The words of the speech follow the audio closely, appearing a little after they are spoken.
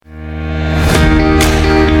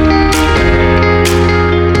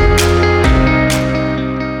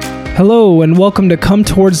Hello, and welcome to Come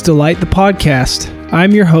Towards Delight, the podcast.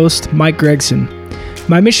 I'm your host, Mike Gregson.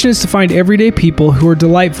 My mission is to find everyday people who are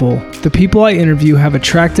delightful. The people I interview have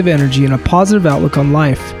attractive energy and a positive outlook on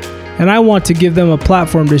life, and I want to give them a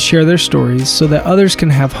platform to share their stories so that others can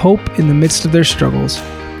have hope in the midst of their struggles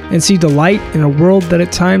and see delight in a world that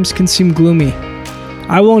at times can seem gloomy.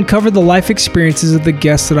 I will uncover the life experiences of the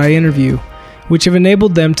guests that I interview, which have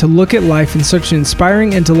enabled them to look at life in such an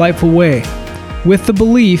inspiring and delightful way, with the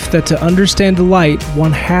belief that to understand the light,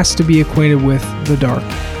 one has to be acquainted with the dark.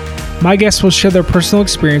 My guests will share their personal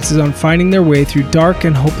experiences on finding their way through dark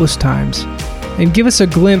and hopeless times, and give us a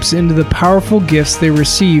glimpse into the powerful gifts they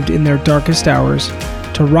received in their darkest hours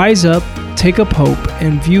to rise up, take up hope,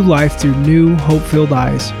 and view life through new, hope-filled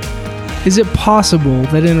eyes. Is it possible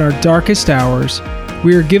that in our darkest hours,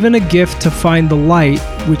 we are given a gift to find the light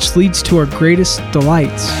which leads to our greatest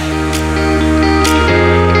delights?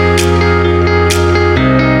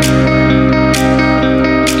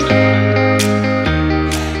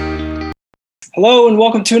 Hello, and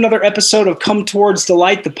welcome to another episode of Come Towards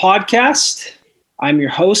Delight, the podcast. I'm your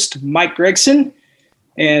host, Mike Gregson,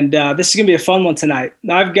 and this is going to be a fun one tonight.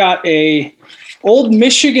 Now, I've got a old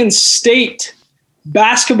Michigan State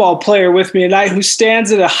basketball player with me tonight who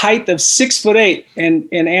stands at a height of 6'8".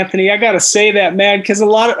 And Anthony, I got to say that, man, because a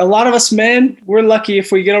lot of us men, we're lucky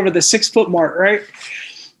if we get over the 6 foot mark, right?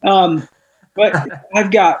 But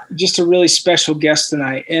I've got just a really special guest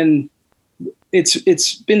tonight, and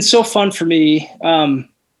it's been so fun for me. And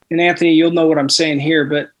Anthony, you'll know what I'm saying here,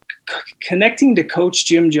 but connecting to Coach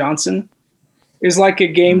Jim Johnson is like a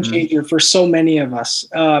game changer for so many of us.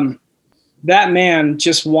 That man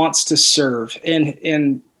just wants to serve,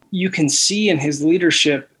 and you can see in his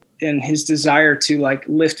leadership and his desire to like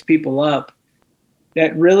lift people up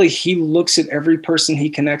that really he looks at every person he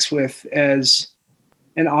connects with as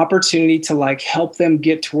an opportunity to like help them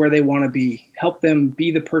get to where they want to be, help them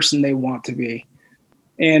be the person they want to be.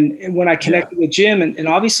 And when I connected with Jim and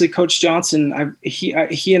obviously Coach Johnson,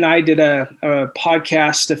 he and I did a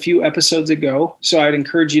podcast a few episodes ago. So I'd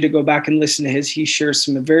encourage you to go back and listen to his. He shares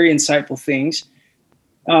some very insightful things.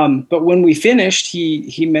 But when we finished,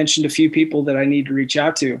 he mentioned a few people that I need to reach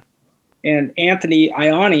out to. And Anthony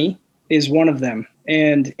Ianni is one of them.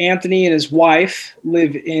 And Anthony and his wife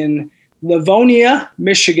live in Livonia,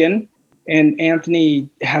 Michigan, and Anthony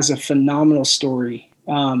has a phenomenal story.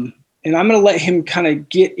 And I'm going to let him kind of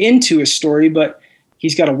get into his story, but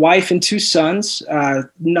he's got a wife and 2 sons,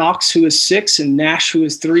 Knox, who is 6, and Nash, who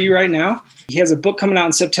is 3 right now. He has a book coming out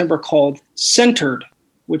in September called Centered,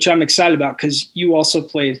 which I'm excited about because you also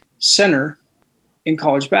played center in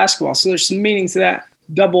college basketball. So there's some meaning to that,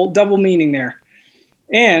 double meaning there.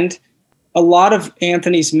 And a lot of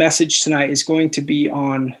Anthony's message tonight is going to be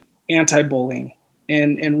on anti-bullying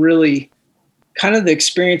and really kind of the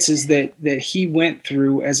experiences that he went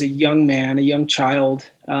through as a young man, a young child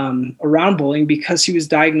around bullying because he was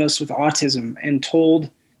diagnosed with autism and told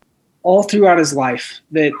all throughout his life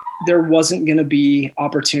that there wasn't going to be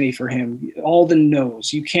opportunity for him. All the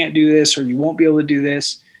no's, you can't do this or you won't be able to do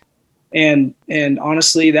this. And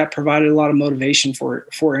honestly, that provided a lot of motivation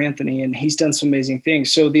for Anthony, and he's done some amazing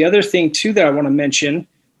things. So the other thing too that I want to mention,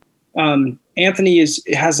 Anthony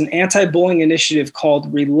has an anti-bullying initiative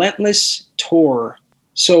called Relentless Tour.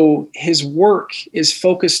 So his work is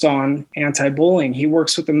focused on anti-bullying. He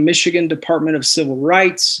works with the Michigan Department of Civil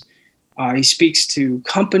Rights. He speaks to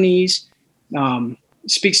companies,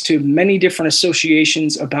 speaks to many different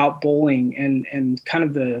associations about bullying and kind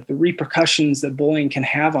of the repercussions that bullying can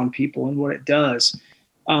have on people and what it does.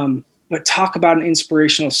 But talk about an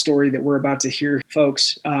inspirational story that we're about to hear,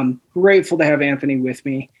 folks. Grateful to have Anthony with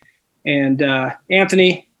me. And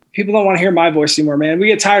Anthony, people don't want to hear my voice anymore, man. We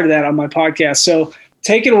get tired of that on my podcast. So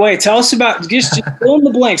take it away. Tell us about just fill in the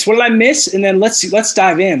blanks. What did I miss? And then let's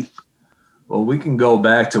dive in. Well, we can go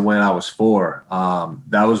back to when I was 4.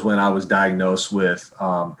 That was when I was diagnosed with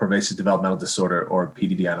pervasive developmental disorder, or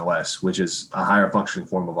PDD-NOS, which is a higher functioning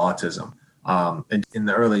form of autism. And in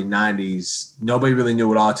the early 90s, nobody really knew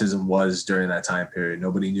what autism was during that time period.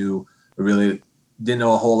 Nobody didn't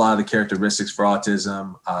know a whole lot of the characteristics for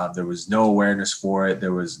autism. There was no awareness for it.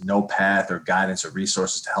 There was no path or guidance or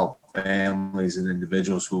resources to help families and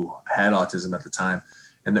individuals who had autism at the time.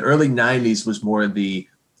 And the early 90s was more the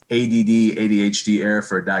ADD, ADHD era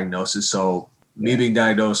for a diagnosis. So me being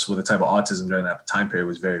diagnosed with a type of autism during that time period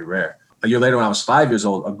was very rare. A year later, when I was 5 years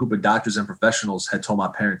old, a group of doctors and professionals had told my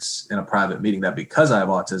parents in a private meeting that because I have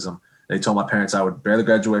autism, they told my parents I would barely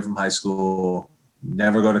graduate from high school,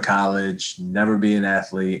 never go to college, never be an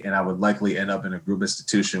athlete, and I would likely end up in a group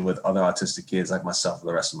institution with other autistic kids like myself for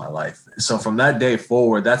the rest of my life. So from that day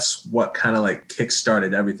forward, that's what kind of like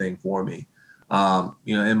kickstarted everything for me.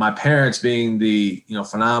 And my parents being the,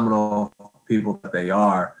 phenomenal people that they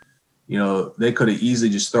are, they could have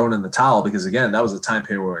easily just thrown in the towel because, again, that was a time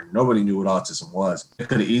period where nobody knew what autism was. They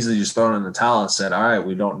could have easily just thrown in the towel and said, all right,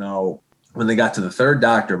 we don't know. When they got to the third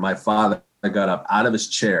doctor, my father got up out of his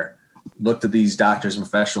chair, looked at these doctors and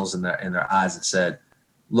professionals in their eyes and said,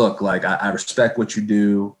 look, like, I respect what you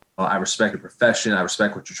do. I respect your profession. I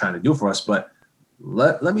respect what you're trying to do for us. But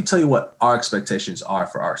let me tell you what our expectations are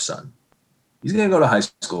for our son. He's going to go to high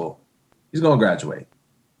school. He's going to graduate.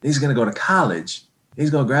 He's going to go to college. He's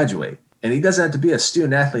going to graduate. And he doesn't have to be a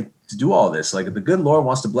student athlete to do all this. Like, if the good Lord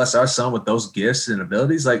wants to bless our son with those gifts and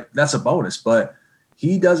abilities, like, that's a bonus. But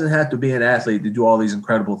he doesn't have to be an athlete to do all these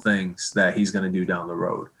incredible things that he's going to do down the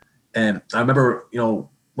road. And I remember,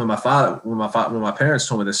 when my parents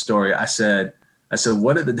told me this story, I said,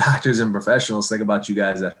 what did the doctors and professionals think about you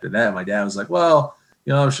guys after that? My dad was like, well,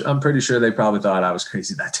 I'm pretty sure they probably thought I was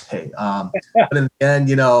crazy that day. But in the end,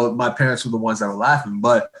 my parents were the ones that were laughing.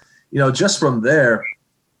 But, just from there,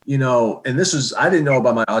 and I didn't know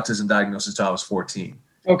about my autism diagnosis until I was 14.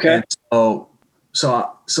 Okay. And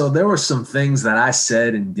so there were some things that I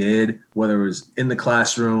said and did, whether it was in the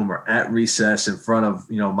classroom or at recess in front of,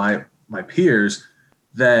 my peers,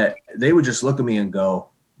 that they would just look at me and go,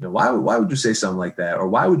 why would you say something like that? Or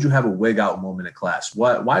why would you have a wig out moment in class?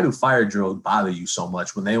 Why do fire drills bother you so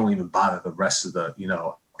much when they don't even bother the rest of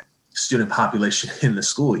the, student population in the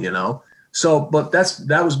school, So, but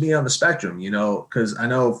that was me on the spectrum, because I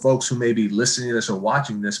know folks who may be listening to this or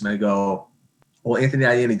watching this may go, well, Anthony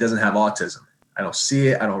Ianni doesn't have autism. I don't see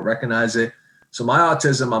it. I don't recognize it. So my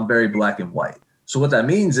autism, I'm very black and white. So what that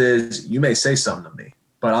means is you may say something to me,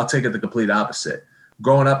 but I'll take it the complete opposite.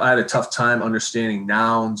 Growing up, I had a tough time understanding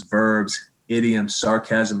nouns, verbs, idioms,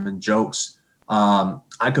 sarcasm, and jokes.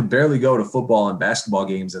 I could barely go to football and basketball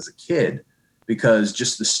games as a kid because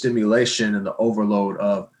just the stimulation and the overload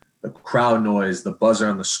of the crowd noise, the buzzer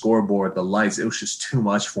on the scoreboard, the lights, it was just too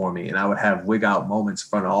much for me. And I would have wig out moments in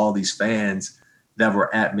front of all these fans that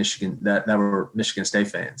were at Michigan, that were Michigan State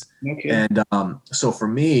fans. Okay. And so for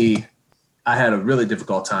me, I had a really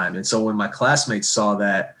difficult time. And so when my classmates saw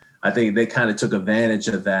that, I think they kind of took advantage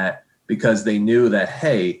of that because they knew that,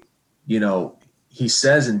 hey, he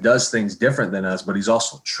says and does things different than us, but he's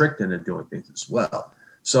also tricked into doing things as well.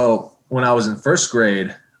 So when I was in first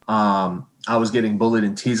grade, I was getting bullied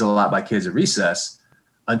and teased a lot by kids at recess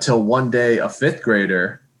until one day a fifth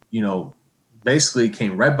grader, basically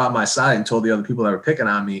came right by my side and told the other people that were picking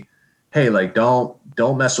on me, hey, like, don't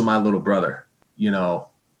mess with my little brother,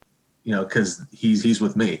 because he's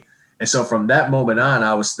with me. And so from that moment on,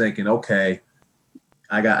 I was thinking, okay,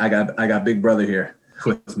 I got big brother here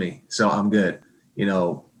with me, so I'm good.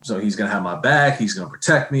 So he's gonna have my back, he's gonna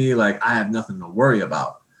protect me. Like, I have nothing to worry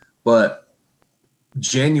about. But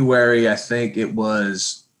January, I think it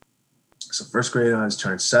was, so first grade, I was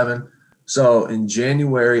turned 7. So in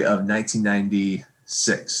January of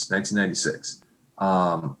 1996,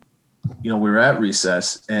 we were at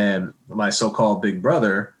recess and my so-called big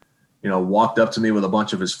brother, walked up to me with a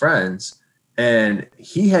bunch of his friends, and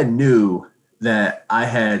he knew that I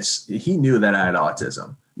had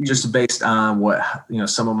autism just based on what,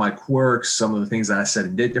 some of my quirks, some of the things that I said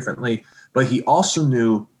and did differently. But he also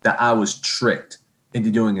knew that I was tricked into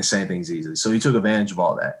doing the same things easily. So he took advantage of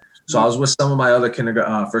all that. So I was with some of my other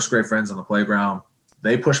first grade friends on the playground.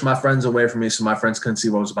 They pushed my friends away from me so my friends couldn't see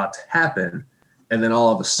what was about to happen. And then all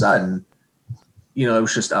of a sudden, it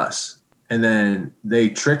was just us. And then they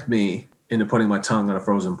tricked me into putting my tongue on a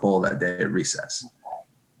frozen pole that day at recess.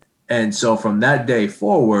 And so from that day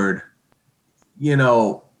forward, I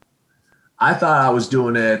thought I was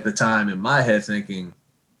doing it at the time in my head thinking,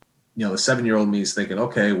 the 7-year-old me is thinking,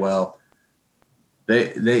 okay, well,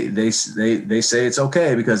 they say it's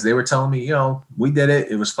okay because they were telling me, we did it.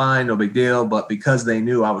 It was fine. No big deal. But because they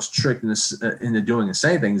knew I was tricked into doing the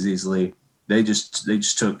same things easily, they just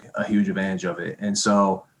took a huge advantage of it. And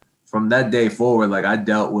so from that day forward, like, I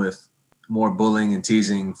dealt with more bullying and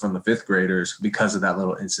teasing from the fifth graders because of that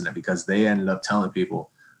little incident, because they ended up telling people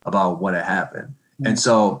about what had happened. Mm-hmm. And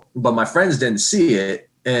so, but my friends didn't see it.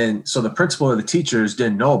 And so the principal or the teachers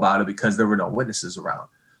didn't know about it because there were no witnesses around.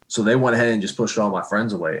 So they went ahead and just pushed all my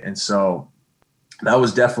friends away. And so that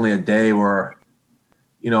was definitely a day where,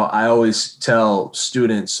 I always tell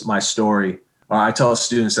students my story, or I tell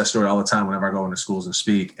students that story all the time whenever I go into schools and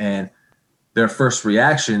speak. And their first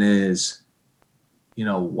reaction is,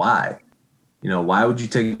 why? why would you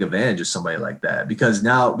take advantage of somebody like that? Because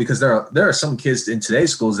there are some kids in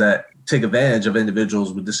today's schools that take advantage of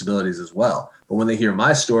individuals with disabilities as well. But when they hear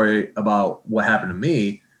my story about what happened to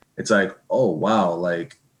me, it's like, oh, wow,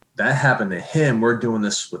 like that happened to him. We're doing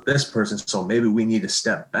this with this person. So maybe we need to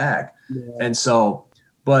step back. Yeah. And so,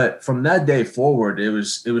 but from that day forward, it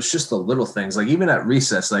was just the little things. Like even at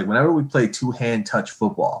recess, like whenever we played 2-hand touch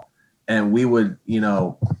football, and we would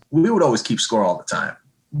always keep score all the time.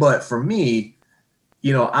 But for me,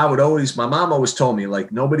 my mom always told me,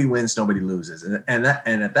 like, nobody wins, nobody loses. And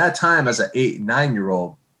at that time, as an 8 and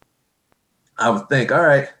 9-year-old, I would think, all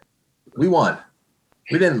right, we won.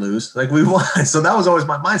 We didn't lose. Like, we won. So that was always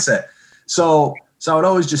my mindset. So I would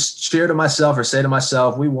always just cheer to myself or say to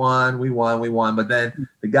myself, we won. But then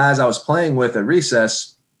the guys I was playing with at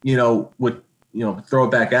recess, would, throw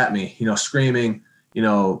it back at me, screaming, we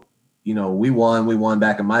won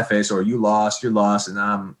back in my face, or you lost.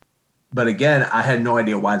 But again, I had no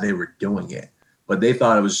idea why they were doing it, but they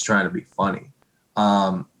thought it was just trying to be funny.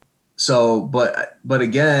 But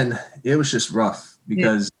again, it was just rough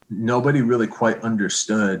because nobody really quite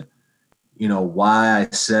understood, why I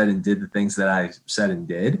said and did the things that I said and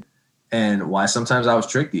did, and why sometimes I was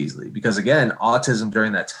tricked easily. Because again, autism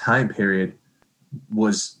during that time period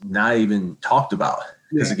was not even talked about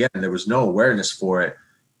because again, there was no awareness for it.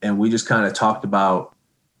 And we just kind of talked about,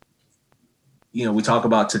 we talk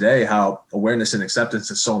about today how awareness and acceptance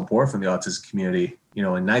is so important from the autism community. In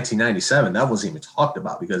 1997, that wasn't even talked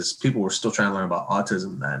about because people were still trying to learn about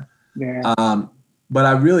autism then. Yeah. But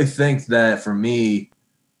I really think that for me,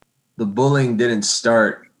 the bullying didn't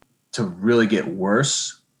start to really get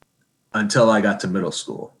worse until I got to middle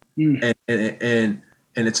school. And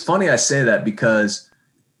it's funny I say that because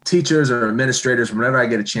teachers or administrators, whenever I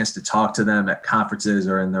get a chance to talk to them at conferences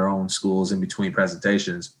or in their own schools in between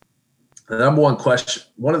presentations, the number one question,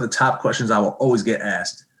 one of the top questions I will always get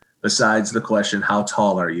asked, besides the question, how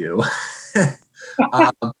tall are you?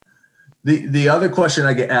 The other question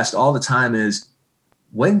I get asked all the time is,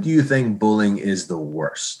 when do you think bullying is the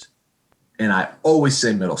worst? And I always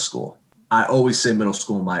say middle school. I always say middle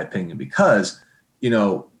school in my opinion because,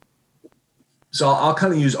 so I'll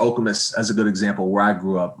kind of use Okemos as a good example where I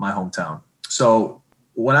grew up, my hometown. So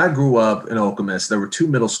when I grew up in Okemos, there were 2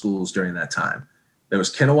 middle schools during that time. There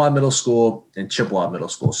was Kennewaw Middle School and Chippewa Middle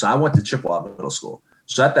School. So I went to Chippewa Middle School.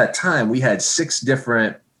 So at that time, we had 6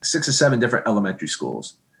 or 7 different elementary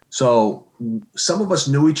schools. So some of us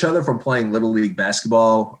knew each other from playing Little League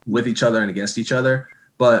basketball with each other and against each other.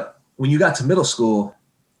 But when you got to middle school,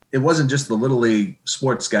 it wasn't just the Little League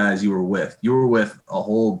sports guys you were with. You were with a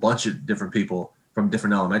whole bunch of different people from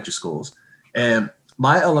different elementary schools. And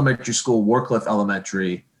my elementary school, Warcliffe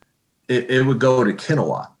Elementary, it would go to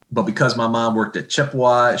Kennewaw. But because my mom worked at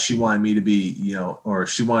Chippewa, she wanted me to be, or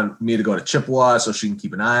she wanted me to go to Chippewa so she can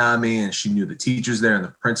keep an eye on me. And she knew the teachers there and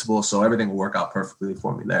the principal. So everything would work out perfectly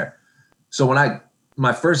for me there. So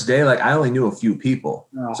my first day, like I only knew a few people.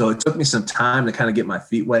 Oh. So it took me some time to kind of get my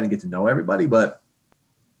feet wet and get to know everybody. But,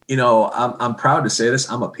 I'm proud to say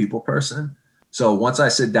this. I'm a people person. So once I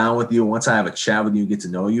sit down with you, once I have a chat with you, get to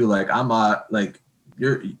know you, like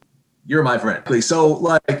you're my friend. So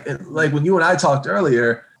like when you and I talked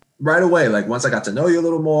earlier, right away, like once I got to know you a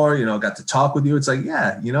little more, got to talk with you, it's like,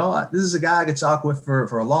 this is a guy I could talk with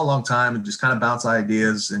for a long, long time and just kind of bounce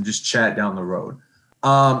ideas and just chat down the road.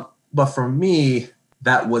 But for me,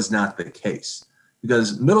 that was not the case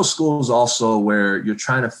because middle school is also where you're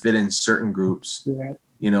trying to fit in certain groups,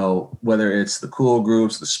 whether it's the cool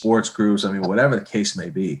groups, the sports groups, whatever the case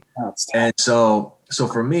may be. And so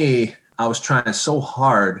for me, I was trying so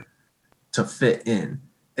hard to fit in.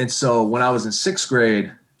 And so when I was in 6th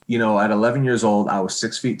grade, at 11 years old, I was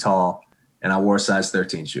 6 feet tall and I wore a size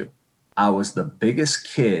 13 shoe. I was the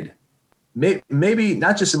biggest kid, maybe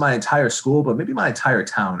not just in my entire school, but maybe my entire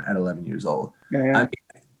town at 11 years old. Yeah.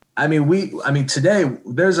 Today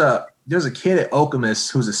there's a kid at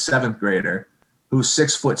Okemos who's a 7th grader who's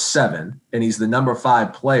 6'7", and he's the number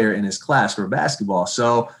 5 player in his class for basketball.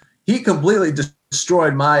 So he completely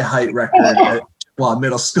destroyed my height record at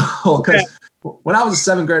middle school because when I was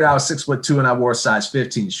a 7th grader, I was 6'2" and I wore a size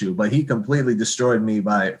 15 shoe, but he completely destroyed me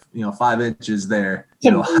by, 5 inches there.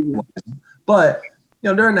 But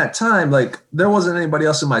during that time, like there wasn't anybody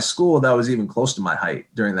else in my school that was even close to my height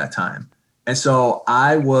during that time. And so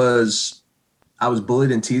I was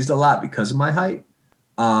bullied and teased a lot because of my height.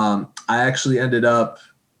 I actually ended up,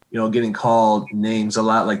 getting called names a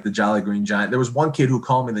lot, like the Jolly Green Giant. There was one kid who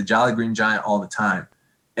called me the Jolly Green Giant all the time.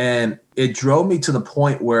 And it drove me to the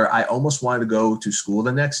point where I almost wanted to go to school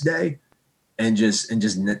the next day and just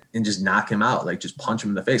knock him out, like just punch him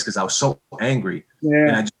in the face because I was so angry. Yeah.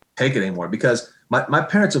 And take it anymore, because my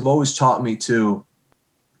parents have always taught me to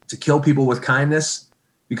kill people with kindness,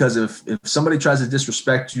 because if somebody tries to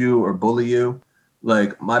disrespect you or bully you,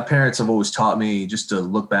 like my parents have always taught me just to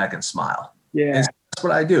look back and smile. Yeah. And that's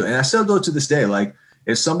what I do. And I still do it to this day. Like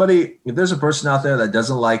if there's a person out there that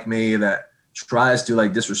doesn't like me, that tries to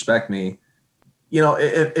like disrespect me, you know,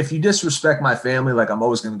 if you disrespect my family, like I'm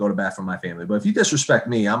always going to go to bat for my family. But if you disrespect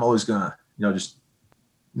me, I'm always going to, you know, just,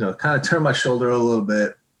 you know, kind of turn my shoulder a little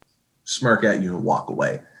bit, smirk at you and walk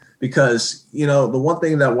away. Because, you know, the one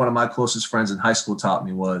thing that one of my closest friends in high school taught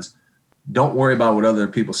me was don't worry about what other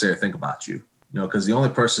people say or think about you, you know, because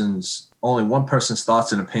only one person's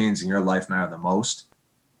thoughts and opinions in your life matter the most.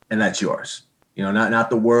 And that's yours, you know, not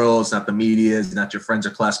the world's, not the media's, not your friends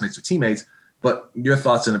or classmates or teammates, but your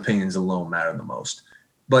thoughts and opinions alone matter the most.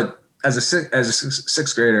 But as a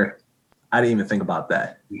sixth grader, I didn't even think about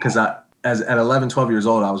that, because at 11, 12 years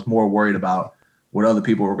old, I was more worried about what other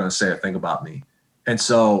people were going to say or think about me. And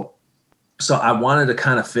so I wanted to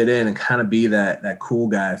kind of fit in and kind of be that cool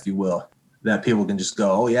guy, if you will, that people can just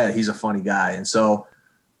go, oh yeah, he's a funny guy. And so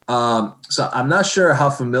I'm not sure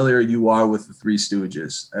how familiar you are with the Three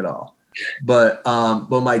Stooges at all, but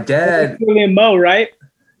my dad, Curly and Moe, right?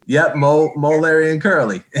 Yep, Moe, Larry, and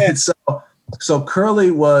Curly. Yeah. And so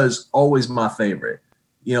Curly was always my favorite,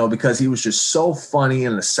 you know, because he was just so funny,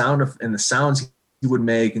 and the sounds he would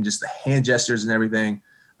make, and just the hand gestures and everything.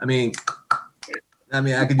 I mean,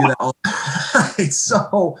 I could do that all night.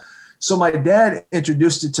 So my dad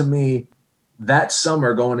introduced it to me that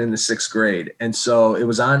summer going into sixth grade. And so it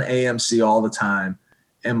was on AMC all the time.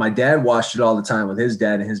 And my dad watched it all the time with his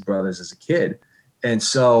dad and his brothers as a kid. And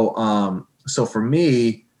so for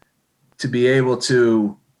me to be able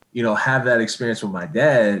to, you know, have that experience with my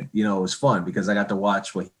dad, you know, it was fun, because I got to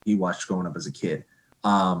watch what he watched growing up as a kid.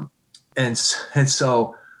 And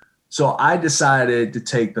so I decided to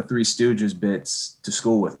take the Three Stooges bits to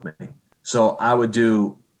school with me. So I would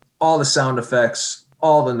do all the sound effects,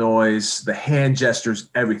 all the noise, the hand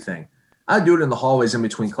gestures, everything. I'd do it in the hallways in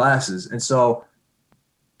between classes. And so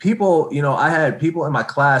people, you know, I had people in my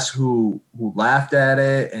class who laughed at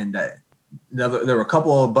it, and there were a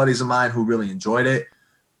couple of buddies of mine who really enjoyed it.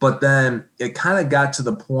 But then it kind of got to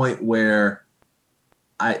the point where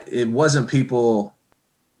it wasn't people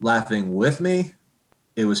laughing with me,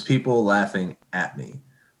 it was people laughing at me.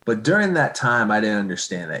 But during that time, I didn't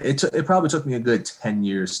understand that. It probably took me a good 10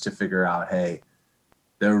 years to figure out, hey,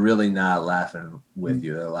 they're really not laughing with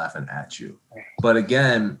you, they're laughing at you. But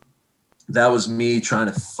again, that was me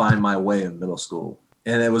trying to find my way in middle school.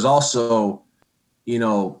 And it was also, you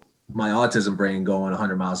know, my autism brain going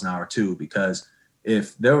 100 miles an hour too, because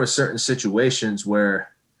if there were certain situations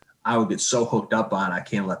where I would get so hooked up on, I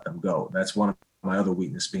can't let them go. That's one of my other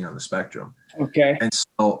weakness, being on the spectrum. Okay.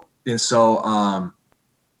 So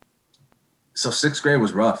sixth grade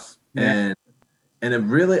was rough. Yeah. And it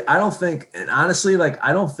really, I don't think, and honestly, like,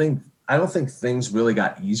 I don't think things really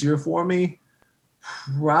got easier for me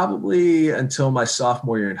probably until my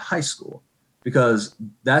sophomore year in high school, because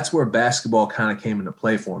that's where basketball kind of came into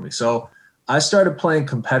play for me. So I started playing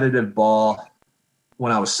competitive ball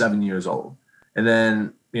when I was 7 years old. And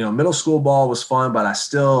then, you know, middle school ball was fun, but I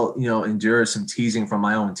still, you know, endured some teasing from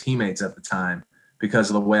my own teammates at the time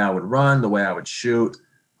because of the way I would run, the way I would shoot.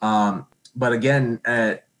 But again,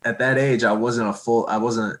 at that age, I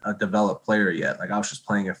wasn't a developed player yet. Like, I was just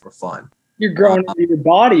playing it for fun. You're growing into your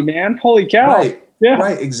body, man. Holy cow. Right. Yeah.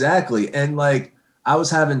 Right. Exactly. And like, I was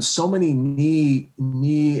having so many knee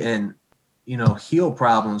and, you know, heel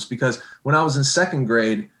problems, because when I was in second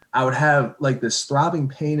grade, I would have like this throbbing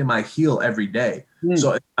pain in my heel every day.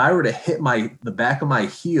 So if I were to hit the back of my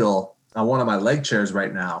heel on one of my leg chairs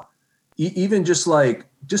right now, even just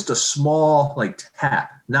a small like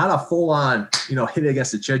tap, not a full on, you know, hit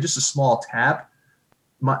against the chair, just a small tap,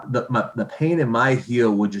 the pain in my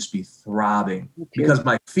heel would just be throbbing because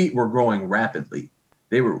my feet were growing rapidly.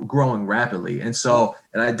 They were growing rapidly. And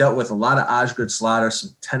I dealt with a lot of Osgood-Schlatter,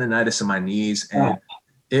 some tendonitis in my knees, and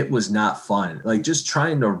it was not fun. Like, just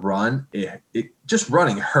trying to run, just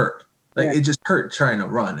running hurt. Like, it just hurt trying to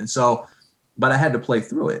run. And so, but I had to play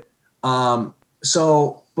through it. But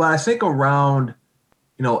I think around,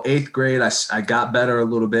 you know, eighth grade, I got better a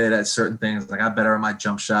little bit at certain things. I got better at my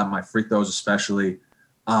jump shot, my free throws especially.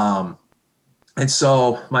 And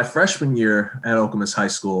so my freshman year at Okemos High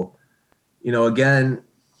School, you know, again,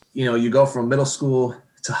 you know, you go from middle school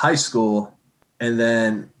to high school, and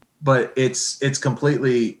then, but it's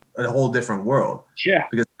completely a whole different world. Yeah.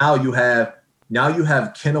 Because now you have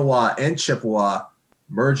Kinawa and Chippewa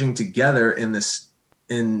merging together into this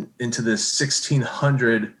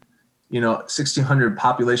 1600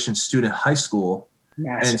 population student high school.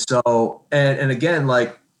 Massive. And so, and again,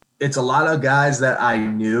 like it's a lot of guys that I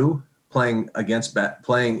knew playing against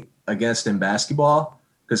in basketball,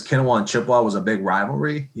 because Kinawa and Chippewa was a big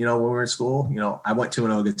rivalry, you know, when we were in school. You know, I went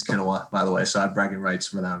 2-0 against Kinawa, by the way, so I have bragging rights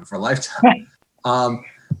for them for a lifetime.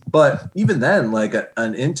 But even then, like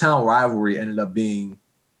an in-town rivalry ended up being,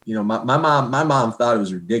 you know, my mom thought it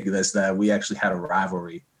was ridiculous that we actually had a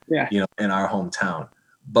rivalry, you know, in our hometown.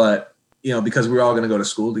 But, you know, because we were all going to go to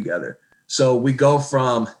school together. So we go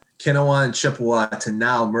from Kinawa and Chippewa to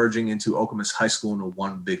now merging into Okemos High School into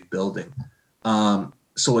one big building.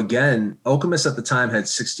 So again, Okemos at the time had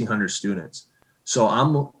 1,600 students. So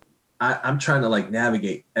I'm trying to like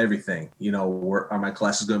navigate everything, you know, are my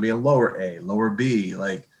classes going to be in lower A, lower B?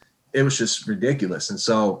 Like it was just ridiculous. And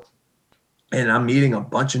so, and I'm meeting a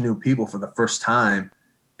bunch of new people for the first time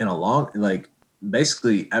in a long, like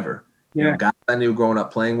basically ever. You know, guys I knew growing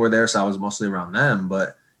up playing were there, so I was mostly around them.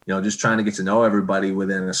 But you know, just trying to get to know everybody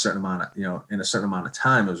within a certain amount of, you know, in a certain amount of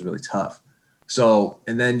time, it was really tough. So,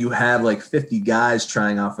 and then you have like 50 guys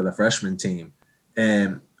trying out for the freshman team.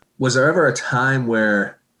 And was there ever a time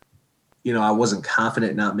where, you know, I wasn't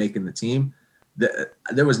confident not making the team?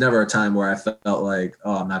 There was never a time where I felt like,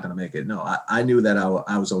 oh, I'm not going to make it. No, I knew that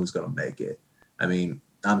I was always going to make it. I mean,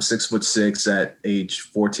 I'm 6'6" at age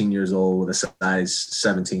 14 years old with a size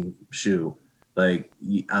 17 shoe. Like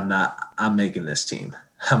I'm making this team.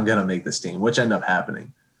 I'm going to make this team, which ended up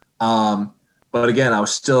happening. But again, I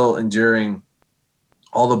was still enduring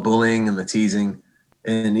all the bullying and the teasing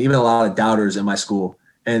and even a lot of doubters in my school.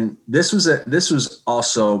 And this was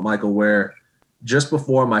also, Michael, where just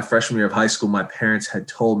before my freshman year of high school, my parents had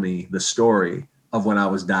told me the story of when I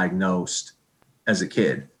was diagnosed as a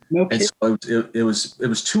kid. No kid. And so it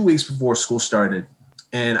was 2 weeks before school started,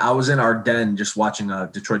 and I was in our den just watching a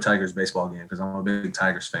Detroit Tigers baseball game because I'm a big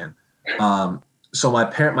Tigers fan. So my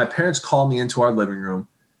parents called me into our living room,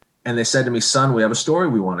 and they said to me, "Son, we have a story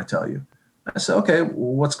we want to tell you." I said, "Okay,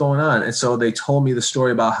 well, what's going on?" And so they told me the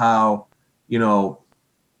story about how, you know,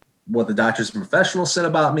 what the doctors and professionals said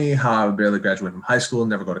about me, how I would barely graduate from high school,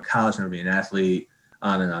 never go to college, never be an athlete,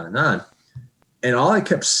 on and on and on. And all I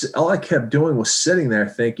kept doing was sitting there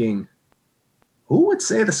thinking, who would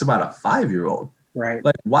say this about a 5-year-old? Right.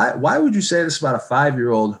 Like, why would you say this about a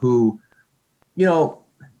 5-year-old who, you know,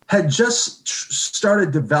 had just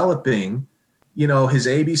started developing, you know, his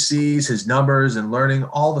ABCs, his numbers, and learning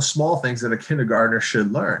all the small things that a kindergartner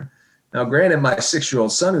should learn. Now, granted, my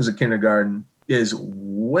 6-year-old son who's a kindergarten is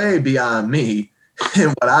way beyond me in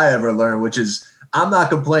what I ever learned, which is, I'm not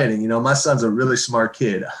complaining. You know, my son's a really smart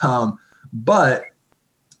kid. But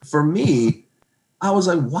for me, I was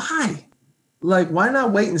like, why? Like, why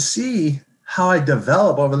not wait and see how I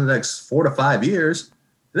develop over the next 4 to 5 years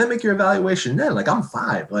and then make your evaluation then? Like, I'm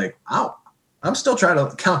 5. Like, I'm still trying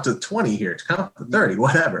to count to 20 here, to count to 30,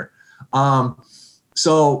 whatever.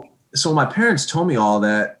 So my parents told me all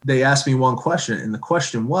that. They asked me one question, and the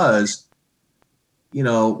question was, you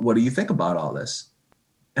know, what do you think about all this?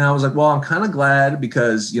 And I was like, well, I'm kind of glad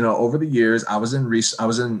because, you know, over the years, I was in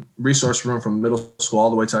resource room from middle school all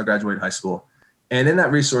the way till I graduated high school. And in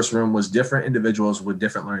that resource room was different individuals with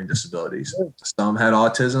different learning disabilities. Some had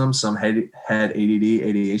autism, some had ADD,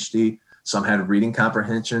 ADHD, some had reading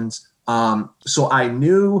comprehensions. So I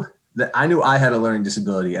knew I had a learning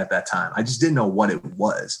disability at that time. I just didn't know what it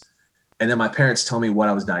was. And then my parents told me what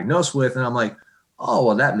I was diagnosed with. And I'm like, oh,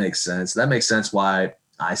 well, that makes sense. That makes sense why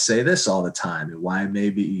I say this all the time and why it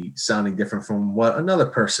may be sounding different from what another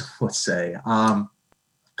person would say.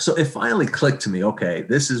 So it finally clicked to me, okay,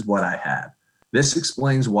 this is what I have. This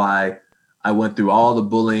explains why I went through all the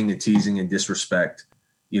bullying and teasing and disrespect,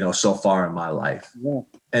 you know, so far in my life. Yeah.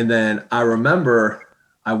 And then I remember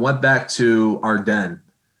I went back to our den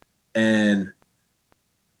and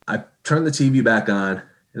I turned the TV back on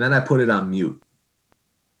and then I put it on mute.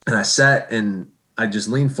 And I sat and I just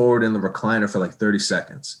leaned forward in the recliner for like 30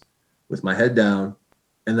 seconds with my head down.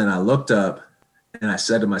 And then I looked up and I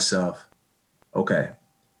said to myself, okay,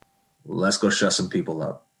 let's go shut some people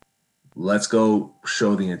up. Let's go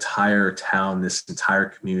show the entire town, this entire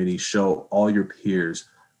community, show all your peers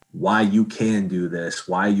why you can do this,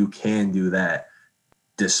 why you can do that,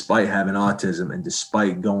 despite having autism and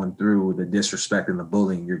despite going through the disrespect and the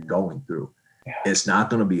bullying you're going through. Yeah. It's not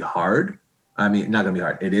going to be hard. I mean, not going to be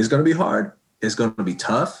hard. It is going to be hard. It's going to be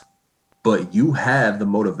tough, but you have the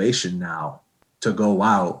motivation now to go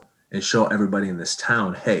out and show everybody in this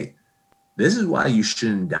town, hey, this is why you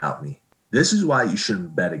shouldn't doubt me. This is why you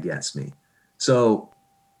shouldn't bet against me. So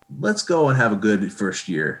let's go and have a good first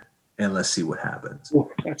year and let's see what happens. Ooh,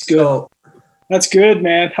 that's good. That's good,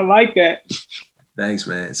 man. I like that. Thanks,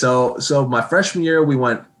 man. So my freshman year, we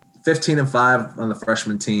went 15-5 on the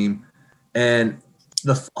freshman team. And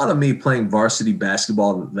the thought of me playing varsity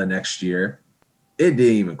basketball the next year, it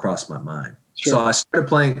didn't even cross my mind. Sure. So I started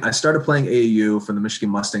playing AAU for the Michigan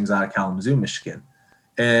Mustangs out of Kalamazoo, Michigan.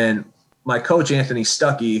 And my coach, Anthony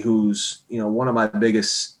Stuckey, who's, one of my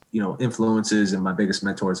biggest, influences and my biggest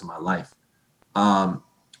mentors in my life.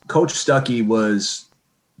 Coach Stuckey was,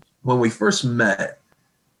 when we first met,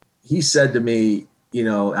 he said to me,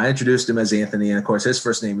 I introduced him as Anthony, and of course his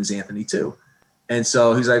first name is Anthony too. And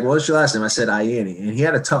so he's like, well, what's your last name? I said, Ianni. And he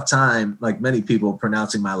had a tough time, like many people,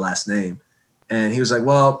 pronouncing my last name. And he was like,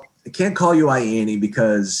 well, I can't call you Ianni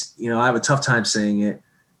because, I have a tough time saying it.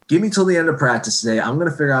 Give me till the end of practice today. I'm going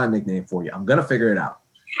to figure out a nickname for you. I'm going to figure it out.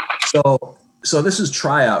 So this is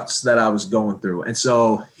tryouts that I was going through. And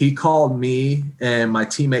so he called me and my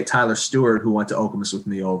teammate, Tyler Stewart, who went to Okemos with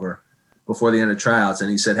me over before the end of tryouts.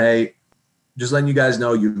 And he said, hey, just letting you guys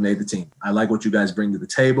know you've made the team. I like what you guys bring to the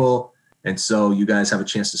table. And so you guys have a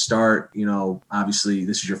chance to start. Obviously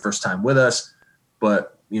this is your first time with us,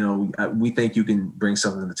 but, we think you can bring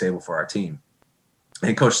something to the table for our team.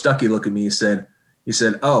 And Coach Stuckey looked at me and he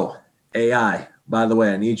said, oh, AI, by the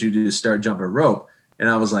way, I need you to start jumping rope. And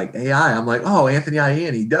I was like, AI? I'm like, oh, Anthony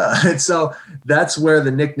Ianni, duh. And so that's where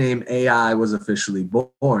the nickname AI was officially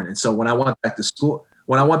born. And so when I went back to school,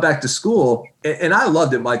 and I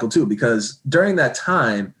loved it, Michael, too, because during that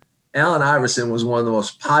time, Allen Iverson was one of the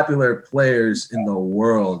most popular players in the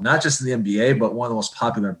world, not just in the NBA, but one of the most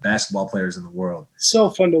popular basketball players in the world. So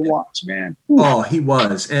fun to watch, man. Oh, he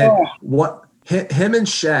was. And him and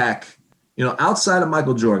Shaq, outside of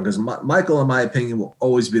Michael Jordan, because Michael, in my opinion, will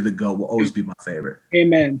always be the GOAT, will always be my favorite.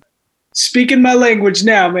 Amen. Speaking my language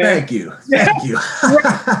now, man. Thank you.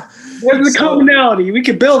 Where's the commonality? We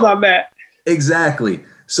could build on that. Exactly.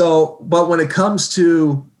 So, but when it comes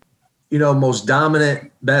to, most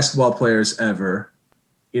dominant basketball players ever,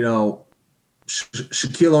 Shaquille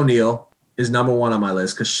O'Neal is number one on my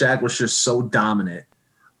list because Shaq was just so dominant.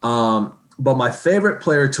 But my favorite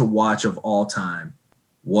player to watch of all time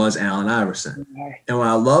was Allen Iverson. And what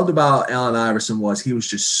I loved about Allen Iverson was he was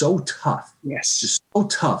just so tough. Yes. Just so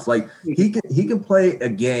tough. Like he can play a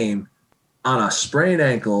game on a sprained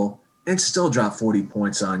ankle and still drop 40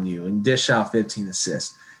 points on you and dish out 15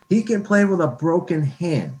 assists. He can play with a broken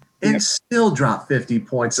hand and still drop 50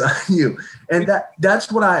 points on you. And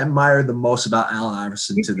that's what I admire the most about Allen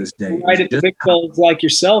Iverson to this day. Right at the big fellas like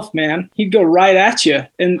yourself, man. He'd go right at you.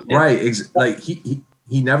 Like he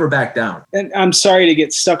never backed down. And I'm sorry to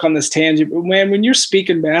get stuck on this tangent, but man, when you're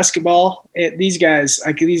speaking basketball, these guys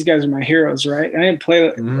are my heroes, right? I didn't play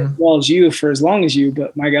as well as you for as long as you,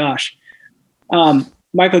 but my gosh.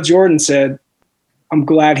 Michael Jordan said, I'm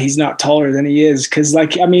glad he's not taller than he is. Cause he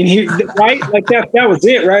right? Like that was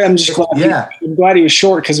it, right? I'm just glad. I'm glad he was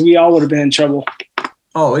short because we all would have been in trouble.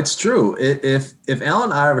 Oh, it's true. If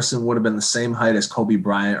Allen Iverson would have been the same height as Kobe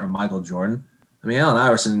Bryant or Michael Jordan, Allen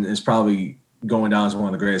Iverson is probably going down as one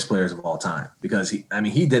of the greatest players of all time because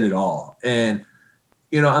he did it all. And,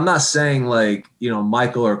 I'm not saying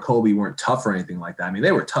Michael or Kobe weren't tough or anything like that.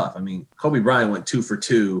 They were tough. Kobe Bryant went 2 for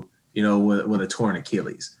 2, with a torn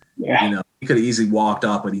Achilles. Yeah. He could have easily walked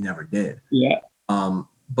off, but he never did. Yeah.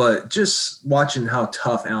 But just watching how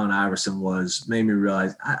tough Allen Iverson was made me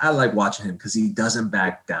realize I like watching him because he doesn't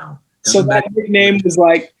back down. So that nickname was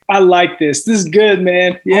like, I like this. This is good,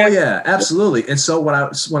 man. Yeah. Oh yeah, absolutely. And so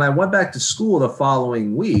when I went back to school the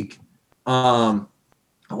following week, a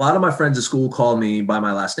lot of my friends at school called me by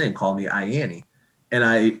my last name, called me Ianni. And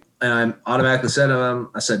I automatically said to them,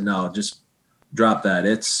 I said, no, just drop that.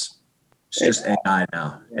 It's just AI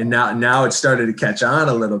now. And now it started to catch on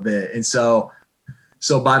a little bit. And so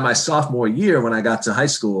by my sophomore year, when I got to high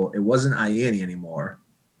school, it wasn't Ianni anymore.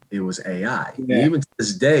 It was AI. Yeah. Even to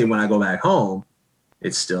this day, when I go back home,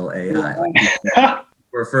 it's still AI. Yeah.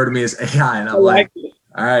 Refer to me as AI. And I'm like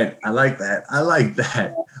all right, I like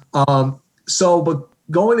that. But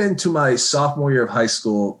going into my sophomore year of high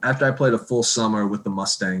school, after I played a full summer with the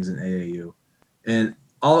Mustangs in AAU, and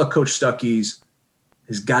all of Coach Stuckey's,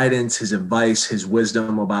 his guidance, his advice, his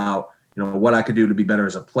wisdom about, what I could do to be better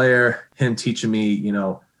as a player, him teaching me,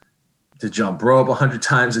 to jump rope 100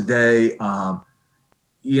 times a day,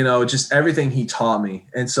 just everything he taught me.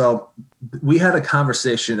 And so we had a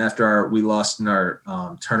conversation after we lost in our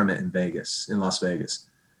tournament in Las Vegas.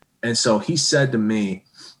 And so he said to me,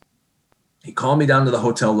 he called me down to the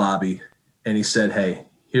hotel lobby and he said, hey,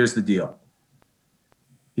 here's the deal.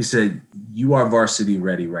 He said, you are varsity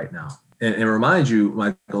ready right now. And remind you,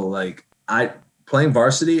 Michael, playing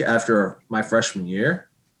varsity after my freshman year,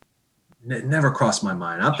 it never crossed my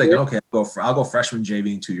mind. I'm thinking, okay, I'll go freshman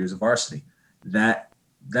JV in 2 years of varsity. That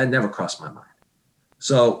never crossed my mind.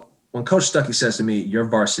 So when Coach Stuckey says to me, "You're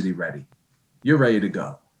varsity ready. You're ready to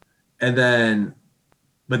go." But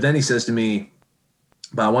then he says to me,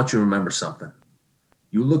 "But I want you to remember something.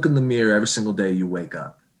 You look in the mirror every single day you wake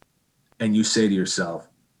up and you say to yourself,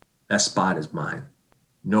 that spot is mine.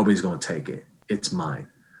 Nobody's going to take it. It's mine."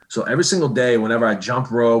 So every single day, whenever I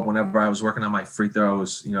jump rope, whenever I was working on my free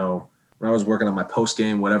throws, when I was working on my post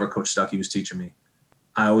game, whatever Coach Stuckey was teaching me,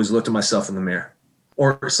 I always looked at myself in the mirror,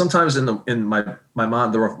 or sometimes in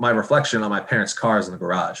my reflection on my parents' cars in the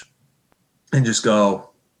garage, and just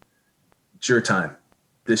go, "It's your time.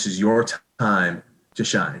 This is your time to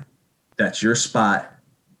shine. That's your spot.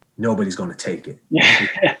 Nobody's going to take it."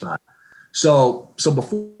 So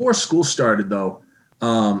before school started, though,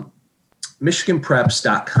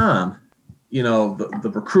 MichiganPreps.com,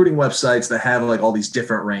 the recruiting websites that have like all these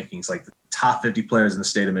different rankings, like the top 50 players in the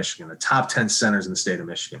state of Michigan, the top 10 centers in the state of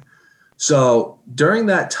Michigan. So during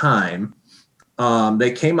that time,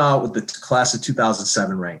 they came out with the class of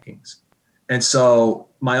 2007 rankings. And so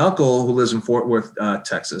my uncle, who lives in Fort Worth,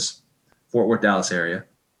 Texas, Fort Worth, Dallas area,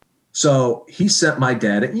 so he sent my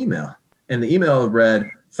dad an email. And the email read,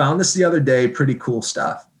 "Found this the other day, pretty cool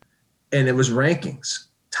stuff." And it was rankings,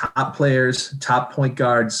 top players, top point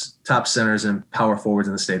guards, top centers, and power forwards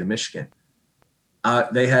in the state of Michigan.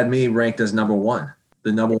 They had me ranked as the number one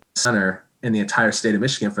center in the entire state of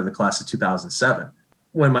Michigan for the class of 2007.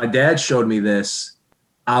 When my dad showed me this,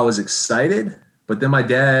 I was excited, but then my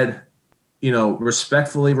dad,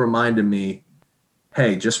 respectfully reminded me,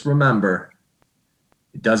 "Hey, just remember,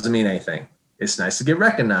 it doesn't mean anything. It's nice to get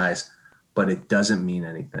recognized, but it doesn't mean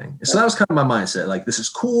anything." So that was kind of my mindset. Like, this is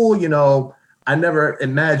cool. I never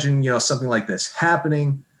imagined, something like this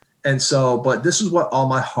happening. And so, but this is what all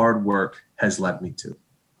my hard work has led me to.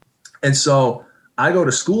 And so I go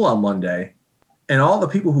to school on Monday, and all the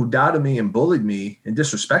people who doubted me and bullied me and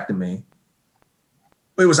disrespected me,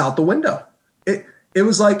 it was out the window. It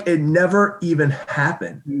was like it never even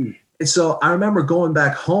happened. And so I remember going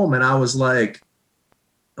back home, and I was like,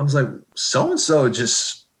 so-and-so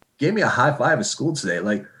just gave me a high five at school today.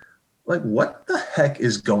 Like what the heck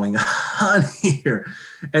is going on here?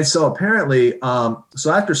 And so apparently, so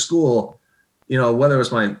after school, whether it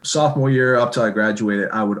was my sophomore year up till I graduated,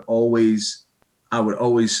 I would always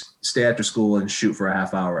stay after school and shoot for a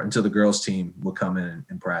half hour until the girls team would come in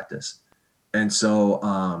and practice. And so,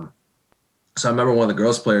 so I remember one of the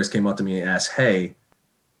girls players came up to me and asked, "Hey,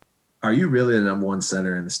 are you really the number one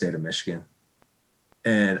center in the state of Michigan?"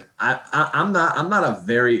 And I'm not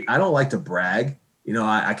I don't like to brag.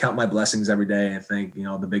 I count my blessings every day and thank,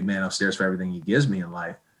 the big man upstairs for everything he gives me in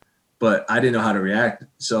life. But I didn't know how to react.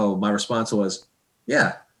 So my response was,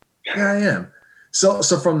 yeah, I am. So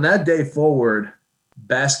from that day forward,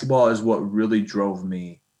 basketball is what really drove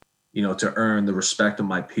me, to earn the respect of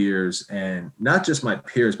my peers, and not just my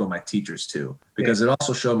peers, but my teachers too, because it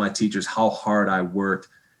also showed my teachers how hard I worked,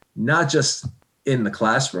 not just in the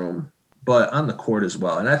classroom, but on the court as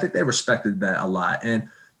well. And I think they respected that a lot. And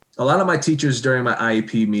a lot of my teachers during my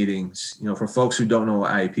IEP meetings, for folks who don't know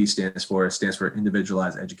what IEP stands for, it stands for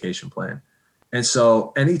Individualized Education Plan. And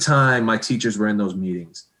so anytime my teachers were in those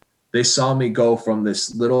meetings, they saw me go from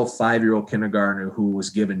this little 5-year-old kindergartner who was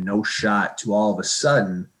given no shot to all of a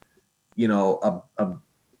sudden,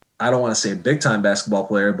 I don't want to say a big time basketball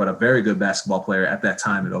player, but a very good basketball player at that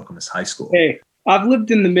time at Okemos High School. Hey, I've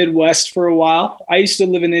lived in the Midwest for a while. I used to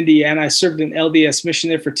live in Indiana. I served in LDS mission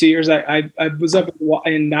there for 2 years. I was up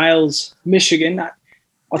in Niles, Michigan.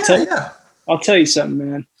 I'll tell you something,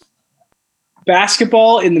 man.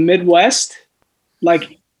 Basketball in the Midwest,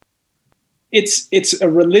 like, it's a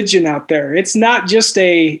religion out there. It's not just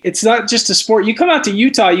a sport. You come out to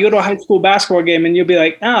Utah, you go to a high school basketball game, and you'll be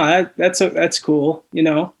like, that's cool,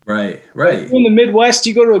 Right. In the Midwest,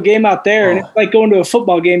 you go to a game out there, and it's like going to a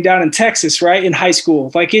football game down in Texas, right? In high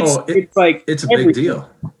school, like it's a big deal.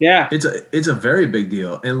 Yeah, it's a very big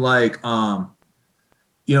deal, and like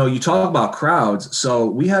you talk about crowds. So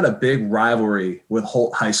we had a big rivalry with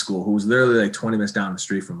Holt High School, who was literally like 20 minutes down the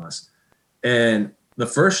street from us, and the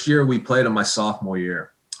first year we played in my sophomore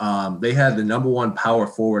year, they had the number one power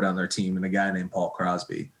forward on their team and a guy named Paul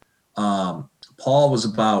Crosby. Paul was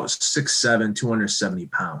about 6'7", 270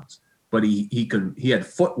 pounds, but he had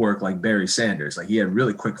footwork like Barry Sanders. Like, he had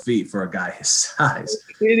really quick feet for a guy his size.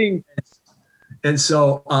 Kidding. And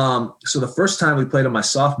so the first time we played in my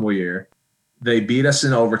sophomore year, they beat us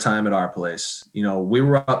in overtime at our place. We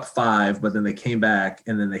were up 5, but then they came back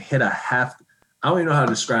and then they hit a half. I don't even know how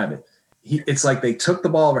to describe it. It's like they took the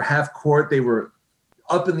ball over half court. They were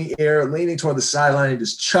up in the air, leaning toward the sideline, and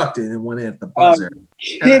just chucked it and went in at the buzzer.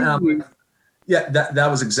 And yeah,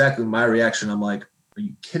 that was exactly my reaction. I'm like, are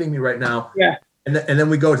you kidding me right now? Yeah. and then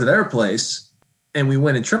we go to their place and we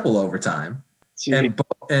win in triple overtime.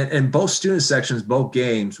 And both student sections, both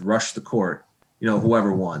games, rush the court,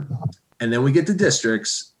 whoever won. And then we get to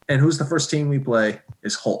districts, and who's the first team we play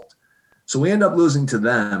is Holt. So we end up losing to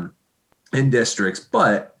them in districts,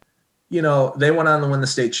 but, they went on to win the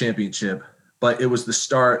state championship, but it was the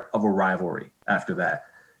start of a rivalry after that.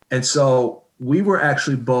 And so we were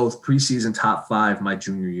actually both preseason top 5 my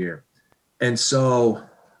junior year. And so,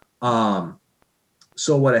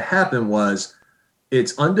 so what had happened was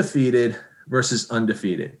it's undefeated versus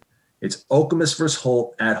undefeated. It's Okemos versus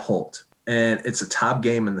Holt at Holt, and it's a top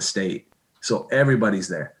game in the state. So everybody's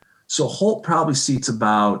there. So Holt probably seats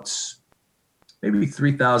about maybe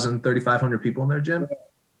 3,000, 3,500 people in their gym.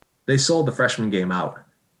 They sold the freshman game out.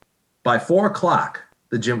 By 4:00,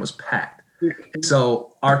 the gym was packed.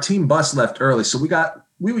 So our team bus left early. So we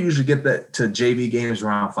would usually get to JV games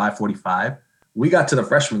around 5:45. We got to the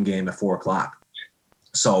freshman game at 4:00.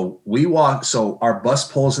 So our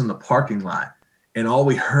bus pulls in the parking lot, and all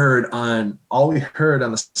we heard on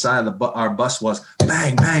the side of our bus was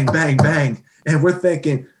bang, bang, bang, bang. And we're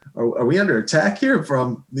thinking, are we under attack here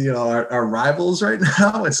from our rivals right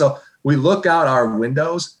now? And so we look out our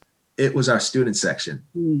windows. It was our student section.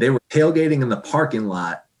 They were tailgating in the parking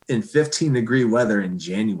lot in 15-degree weather in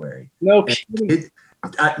January. No kidding.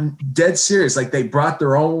 Dead serious. Like, they brought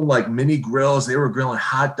their own mini grills. They were grilling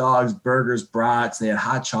hot dogs, burgers, brats. They had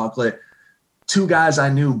hot chocolate. 2 guys I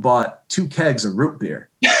knew bought 2 kegs of root beer,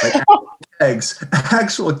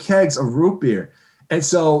 actual kegs of root beer. And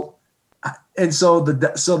so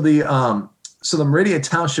the Meridian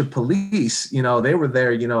Township Police, they were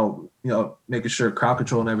there, making sure crowd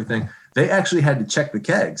control and everything. They actually had to check the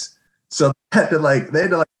kegs. So they had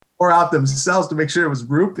to pour out themselves to make sure it was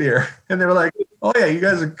root beer. And they were like, oh yeah, you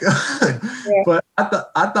guys are good. Yeah. But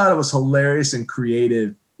I thought it was hilarious and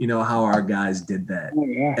creative, how our guys did that. Oh,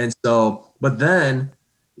 yeah. And so, but then,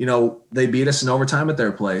 they beat us in overtime at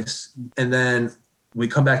their place. And then we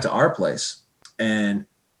come back to our place, and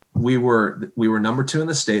we were number 2 in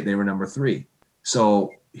the state. They were number 3.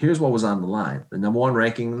 So here's what was on the line: the number 1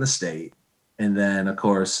 ranking in the state, and then of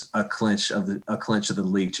course a clinch of the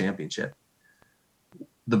league championship.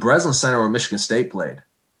 The Breslin Center, where Michigan State played,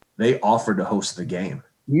 they offered to host the game.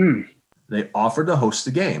 They offered to host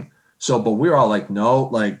the game. So, but we were all like, no,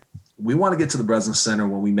 we want to get to the Breslin Center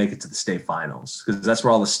when we make it to the state finals, because that's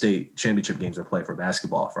where all the state championship games are played for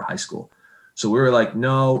basketball, for high school. So we were like,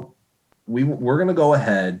 no, we're going to go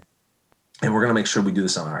ahead and we're going to make sure we do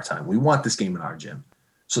this on our time. We want this game in our gym.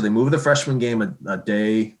 So they moved the freshman game the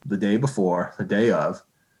day before, the day of.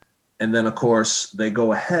 And then, of course, they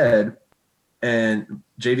go ahead and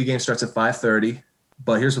JV game starts at 5:30.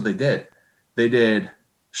 But here's what they did. They did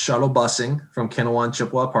shuttle busing from Kennewan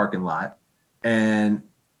Chippewa parking lot. And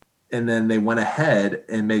then they went ahead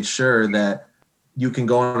and made sure that you can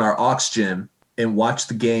go in our aux gym and watch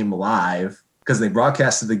the game live, because they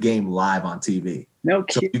broadcasted the game live on TV. No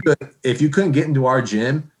kidding. So if you couldn't get into our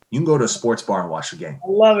gym, you can go to a sports bar and watch the game. I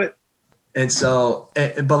love it. And so,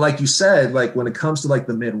 but like you said, when it comes to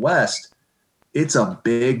the Midwest, it's a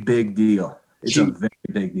big, big deal. It's a very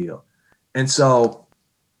big deal. And so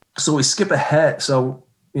we skip ahead. So,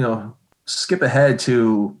 skip ahead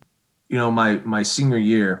to, my senior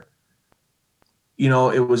year.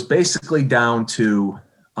 It was basically down to,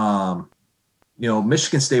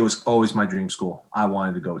 Michigan State was always my dream school I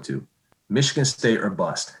wanted to go to. Michigan State or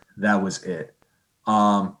bust. That was it.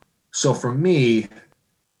 So for me,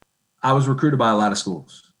 I was recruited by a lot of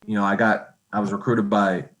schools. I was recruited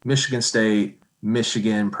by Michigan State,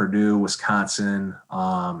 Michigan, Purdue, Wisconsin,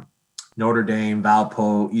 Notre Dame,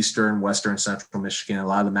 Valpo, Eastern, Western, Central Michigan, a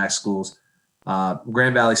lot of the MAC schools,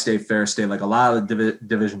 Grand Valley State, Ferris State, a lot of the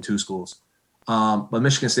Division II schools. But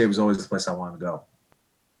Michigan State was always the place I wanted to go.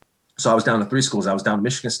 So I was down to 3 schools. I was down to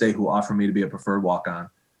Michigan State, who offered me to be a preferred walk-on,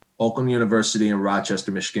 Oakland University in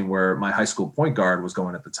Rochester, Michigan, where my high school point guard was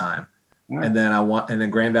going at the time. Right. And then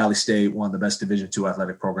Grand Valley State, one of the best Division II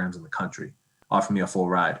athletic programs in the country, offered me a full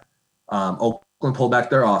ride. Oakland pulled back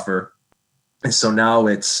their offer. And so now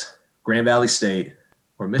it's Grand Valley State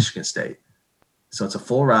or Michigan State. So it's a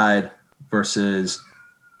full ride versus,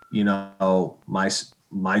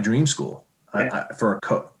 my dream school. Yeah.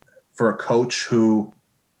 For a coach who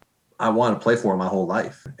I wanted to play for my whole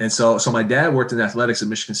life. And so my dad worked in athletics at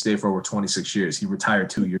Michigan State for over 26 years. He retired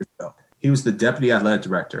 2 years ago. He was the deputy athletic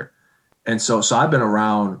director. And so I've been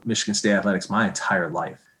around Michigan State athletics my entire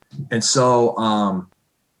life. And so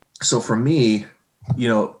for me,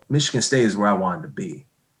 Michigan State is where I wanted to be,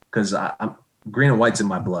 because I'm green and white's in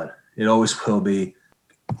my blood. It always will be.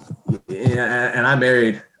 And I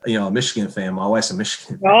married a Michigan fan. My wife's a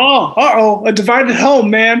Michigan fan. Oh, a divided home,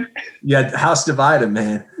 man. Yeah, house divided,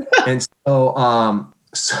 man. And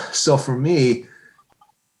so for me,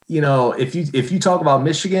 if you talk about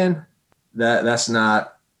Michigan, that's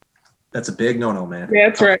a big no-no, man. Yeah,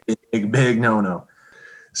 that's right. Big no-no.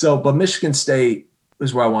 So, but Michigan State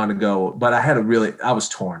is where I wanted to go, but I was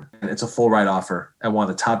torn. And it's a full ride offer at one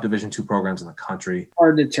of the top Division II programs in the country.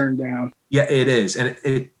 Hard to turn down. Yeah, it is. And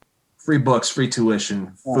it free books, free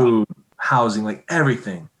tuition, food, housing, like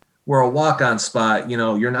everything. We're a walk-on spot.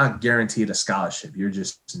 You're not guaranteed a scholarship. You're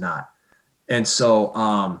just not. And so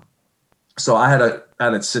I had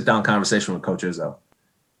a sit-down conversation with Coach Izzo.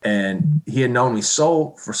 And he had known me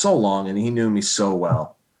for so long, and he knew me so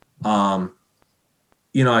well. I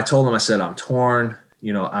told him, I said, I'm torn.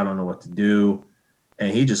 I don't know what to do.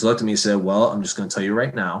 And he just looked at me and said, well, I'm just going to tell you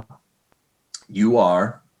right now,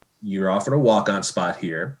 you're offered a walk-on spot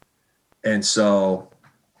here. And so,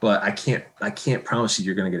 but I can't promise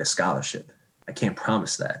you're going to get a scholarship. I can't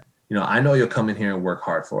promise that. I know you'll come in here and work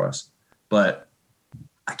hard for us, but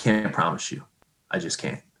I can't promise you. I just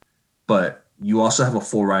can't. But you also have a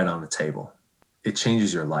full ride on the table. It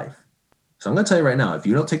changes your life. So I'm going to tell you right now, if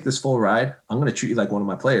you don't take this full ride, I'm going to treat you like one of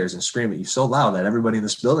my players and scream at you so loud that everybody in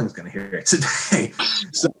this building is going to hear it today.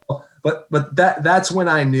 So, but that's when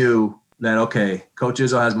I knew that, okay, Coach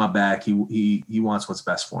Izzo has my back. He wants what's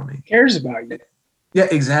best for me. He cares about you. Yeah,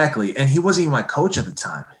 exactly. And he wasn't even my coach at the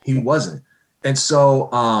time. He wasn't. And so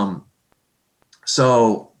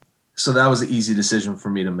that was an easy decision for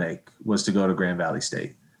me to make, was to go to Grand Valley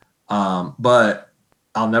State. But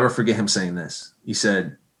I'll never forget him saying this. He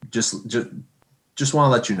said, just want to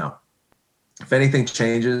let you know, if anything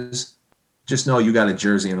changes, just know you got a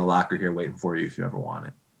jersey in a locker here waiting for you if you ever want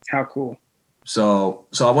it. How cool. So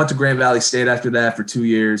I went to Grand Valley State after that for 2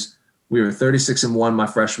 years. We were 36-1 my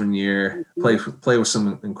freshman year, played with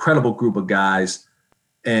some incredible group of guys.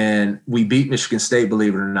 And we beat Michigan State,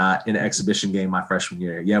 believe it or not, in an exhibition game my freshman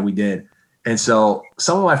year. Yeah, we did. And so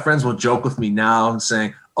some of my friends will joke with me now and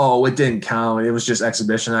saying, oh, it didn't count. It was just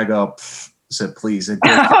exhibition. I go, said, please. It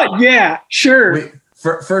did. Yeah, sure.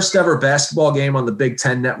 First ever basketball game on the Big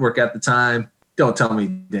Ten Network at the time. Don't tell me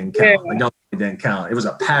it didn't count. Yeah. Like, don't tell me it didn't count. It was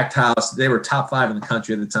a packed house. They were top 5 in the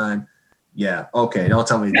country at the time. Yeah, okay. Don't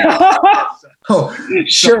tell me it didn't.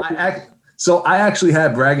 Sure. So I actually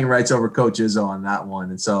had bragging rights over Coach Izzo on that one.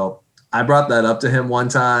 And so I brought that up to him one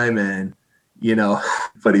time, and,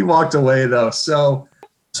 but he walked away though. So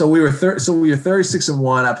we were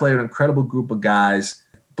 36-1. I played an incredible group of guys,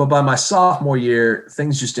 but by my sophomore year,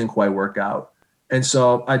 things just didn't quite work out. And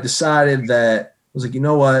so I decided that I was like, you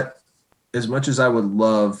know what, as much as I would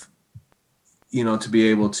love, to be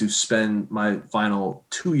able to spend my final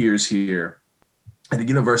 2 years here at a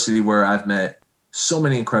university where I've met so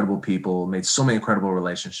many incredible people, made so many incredible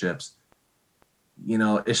relationships,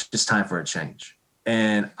 it's just time for a change.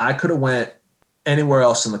 And I could have went anywhere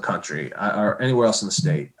else in the country or anywhere else in the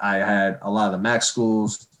state. I had a lot of the MAC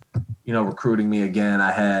schools, recruiting me again.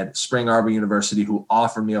 I had Spring Arbor University, who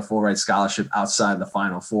offered me a full ride scholarship outside the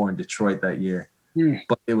Final Four in Detroit that year.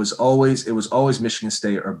 But it was always Michigan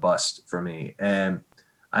State or bust for me. And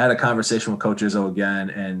I had a conversation with Coach Izzo again,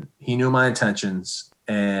 and he knew my intentions.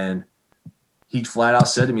 And he flat out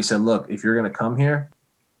said to me, he said, look, if you're going to come here,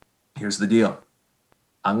 here's the deal.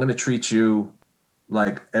 I'm going to treat you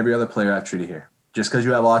like every other player I've treated here. Just because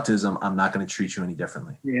you have autism, I'm not going to treat you any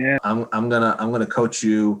differently. Yeah. I'm gonna coach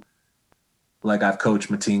you like I've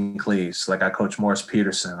coached Mateen Cleaves, like I coach Morris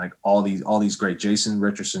Peterson, like all these great Jason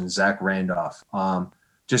Richardson, Zach Randolph,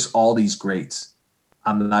 just all these greats.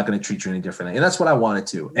 I'm not going to treat you any differently, and that's what I wanted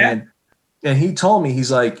to. Yeah. And he told me,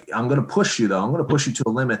 he's like, I'm going to push you though. I'm going to push you to a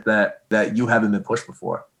limit that you haven't been pushed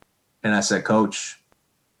before. And I said, Coach,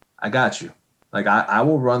 I got you. Like I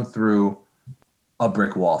will run through a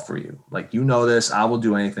brick wall for you. Like, this, I will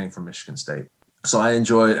do anything for Michigan State. So I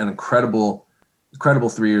enjoyed an incredible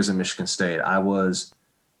 3 years in Michigan State. I was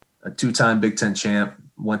a 2-time Big Ten champ,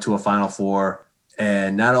 went to a Final Four.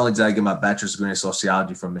 And not only did I get my bachelor's degree in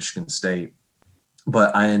sociology from Michigan State,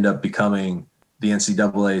 but I ended up becoming the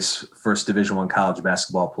NCAA's first Division I college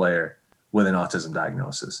basketball player with an autism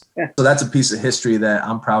diagnosis. Yeah. So that's a piece of history that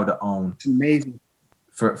I'm proud to own. It's amazing.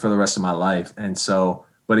 For the rest of my life. And so,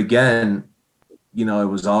 but again, it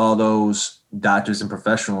was all those doctors and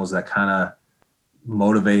professionals that kind of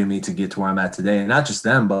motivated me to get to where I'm at today. And not just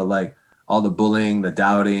them, but like all the bullying, the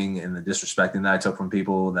doubting, and the disrespecting that I took from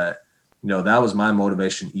people that, that was my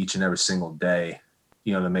motivation each and every single day,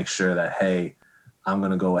 to make sure that, hey, I'm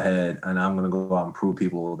going to go ahead and I'm going to go out and prove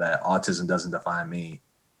people that autism doesn't define me.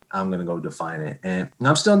 I'm going to go define it. And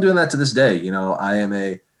I'm still doing that to this day. I am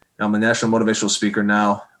a I'm a national motivational speaker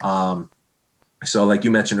now. So like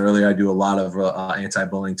you mentioned earlier, I do a lot of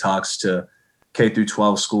anti-bullying talks to K through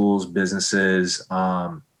 12 schools, businesses.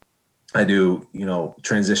 I do,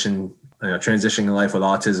 transitioning life with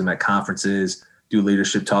autism at conferences, do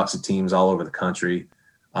leadership talks to teams all over the country.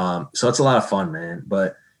 So it's a lot of fun, man.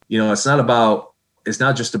 But, it's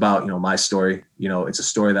not just about, my story. It's a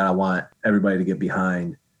story that I want everybody to get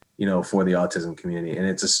behind, for the autism community. And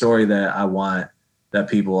it's a story that I want that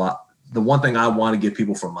people, the one thing I want to give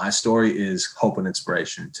people from my story is hope and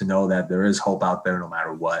inspiration, to know that there is hope out there no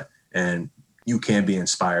matter what. And you can be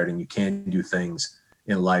inspired and you can do things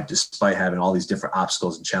in life despite having all these different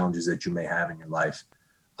obstacles and challenges that you may have in your life.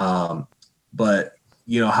 But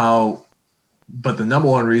the number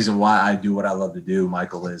one reason why I do what I love to do,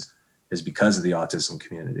 Michael, is because of the autism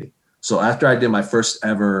community. So after I did my first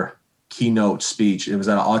ever keynote speech, it was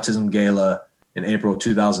at an autism gala in April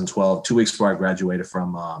 2012, 2 weeks before I graduated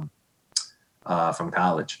from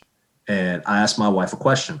college. And I asked my wife a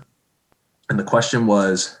question. And the question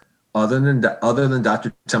was, other than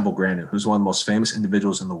Dr. Temple Grandin, who's one of the most famous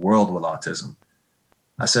individuals in the world with autism,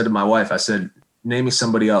 I said to my wife, name me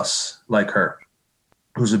somebody else like her,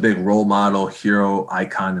 who's a big role model, hero,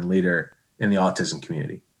 icon, and leader in the autism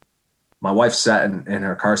community. My wife sat in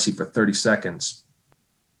her car seat for 30 seconds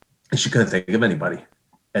and she couldn't think of anybody.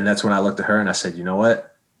 And that's when I looked at her and I said, you know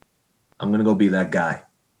what? I'm going to go be that guy.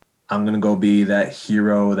 I'm going to go be that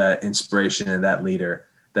hero, that inspiration, and that leader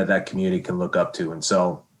that community can look up to. And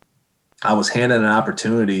so I was handed an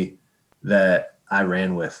opportunity that I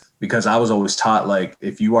ran with, because I was always taught, like,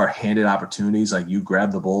 if you are handed opportunities, like, you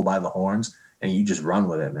grab the bull by the horns and you just run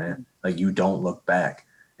with it, man. Like, you don't look back.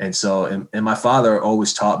 And so, and my father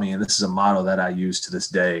always taught me, and this is a motto that I use to this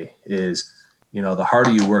day, is, the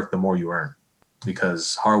harder you work, the more you earn,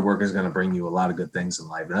 because hard work is going to bring you a lot of good things in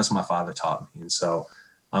life. And that's what my father taught me. And so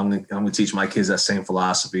I'm going to teach my kids that same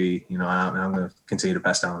philosophy, and I'm going to continue to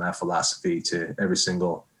pass down that philosophy to every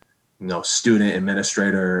single, student,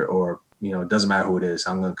 administrator, or, it doesn't matter who it is.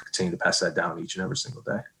 I'm going to continue to pass that down each and every single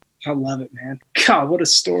day. I love it, man. God, what a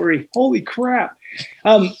story. Holy crap.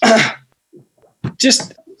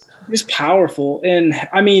 Just powerful. And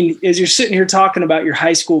I mean, as you're sitting here talking about your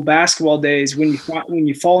high school basketball days, when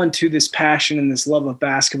you fall into this passion and this love of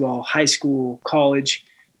basketball, high school, college,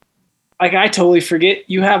 like, I totally forget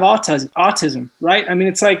you have autism, right? I mean,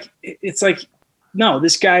 it's like, no,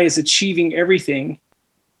 this guy is achieving everything.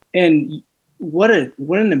 And what an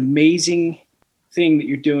amazing thing that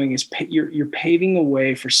you're doing is you're paving the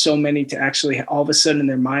way for so many to actually all of a sudden in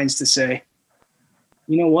their minds to say,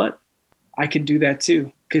 you know what? I could do that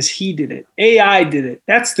too, because he did it. AI did it.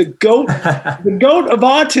 That's the GOAT. The GOAT of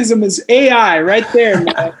autism is AI right there,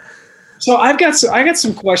 man. So I got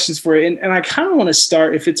some questions for you, and I kind of want to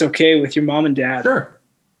start, if it's okay, with your mom and dad. Sure.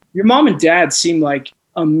 Your mom and dad seem like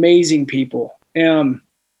amazing people.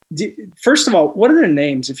 First of all, what are their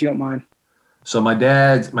names, if you don't mind? So my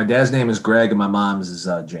dad's name is Greg, and my mom's is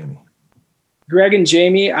Jamie. Greg and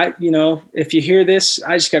Jamie, if you hear this,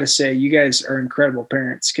 I just got to say, you guys are incredible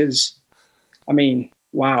parents, because, I mean,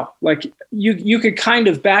 wow. Like, you could kind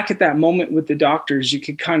of, back at that moment with the doctors, you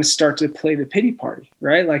could kind of start to play the pity party,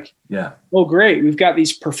 right? Like, yeah. Oh, great. We've got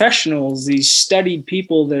these professionals, these studied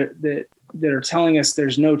people that are telling us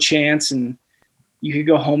there's no chance, and you could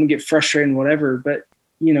go home and get frustrated and whatever. But,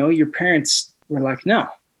 your parents were like, no,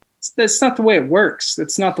 that's not the way it works.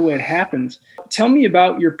 That's not the way it happens. Tell me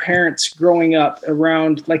about your parents growing up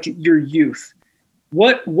around, like, your youth.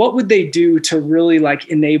 What would they do to really, like,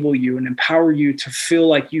 enable you and empower you to feel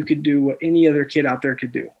like you could do what any other kid out there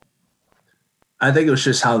could do? I think it was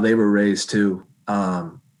just how they were raised too.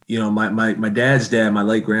 My dad's dad, my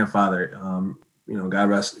late grandfather, God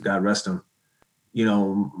rest him.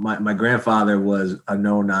 My grandfather was a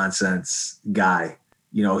no nonsense guy.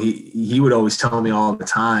 He would always tell me all the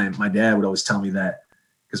time. My dad would always tell me that,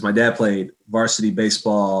 because my dad played varsity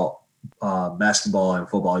baseball, basketball, and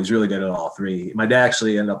football. He's really good at all three. My dad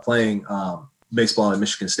actually ended up playing baseball at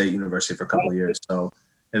Michigan State University for a couple of years. So,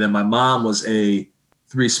 and then my mom was a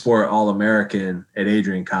 3-sport All-American at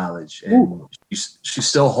Adrian College, and she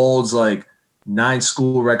still holds like 9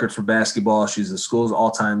 school records for basketball. She's the school's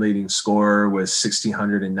all-time leading scorer with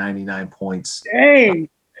 1,699 points. Dang.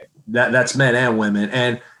 That's men and women,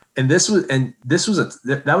 and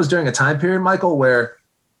that was during a time period, Michael, where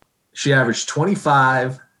she averaged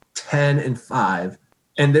 25, 10, and 5,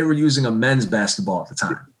 and they were using a men's basketball at the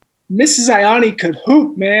time. Mrs. Ioni could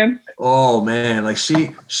hoop, man. Oh man, like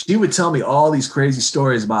she would tell me all these crazy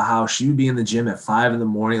stories about how she would be in the gym at 5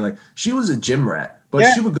 a.m. Like, she was a gym rat,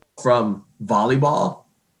 but she would go from volleyball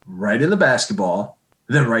right into basketball,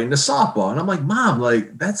 then right into softball. And I'm like, Mom,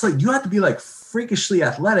 like, that's like, you have to be like freakishly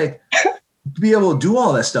athletic to be able to do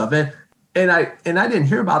all that stuff. And I didn't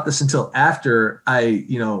hear about this until after I,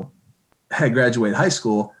 had graduated high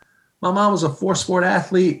school. My mom was a 4-sport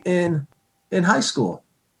athlete in high school.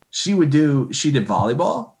 She did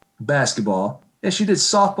volleyball, basketball, and she did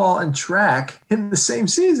softball and track in the same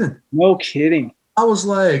season. No kidding. I was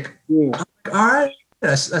like, all right.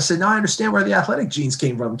 I said, now I understand where the athletic genes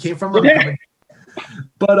came from.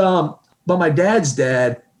 But my dad's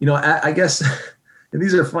dad, I guess, and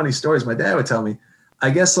these are funny stories. My dad would tell me, I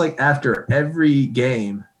guess, like, after every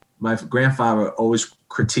game, my grandfather would always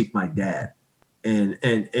critique my dad, and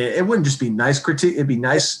it wouldn't just be nice critique. It'd be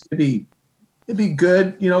nice. It'd be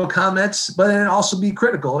good, comments, but it'd also be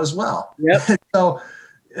critical as well. Yep.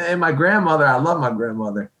 And my grandmother, I love my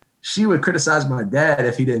grandmother. She would criticize my dad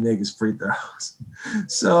if he didn't make his free throws.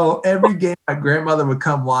 So every game, my grandmother would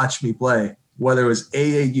come watch me play, whether it was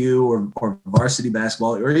AAU or varsity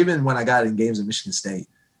basketball, or even when I got in games at Michigan State.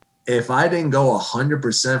 If I didn't go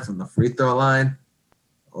 100% from the free throw line,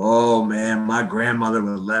 oh man, my grandmother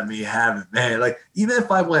would let me have it, man. Like, even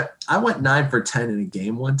if I went 9 for 10 in a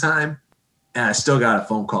game one time, and I still got a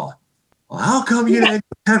phone call. Well, how come you didn't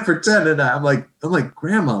go 10 for 10 tonight? I'm like,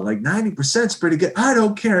 Grandma, like 90% is pretty good. I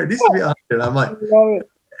don't care. It needs to be 100. I'm like,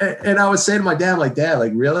 and I would say to my dad, like, Dad,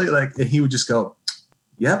 like, really? Like, and he would just go,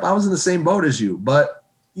 yep, I was in the same boat as you. But,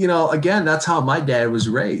 again, that's how my dad was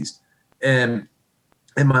raised. And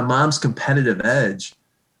my mom's competitive edge,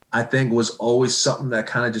 I think, was always something that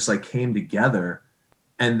kind of just like came together.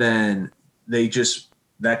 And then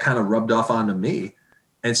that kind of rubbed off onto me.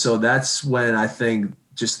 And so that's when I think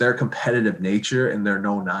just their competitive nature and their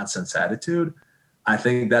no nonsense attitude, I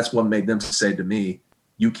think that's what made them say to me,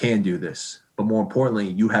 you can do this. But more importantly,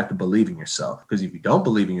 you have to believe in yourself, because if you don't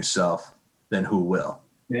believe in yourself, then who will?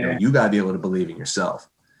 Yeah. You got to be able to believe in yourself.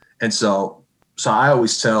 And so I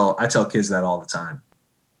always tell kids that all the time.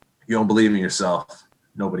 If you don't believe in yourself,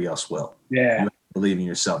 nobody else will. Yeah. You have to believe in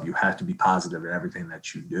yourself. You have to be positive in everything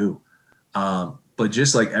that you do. But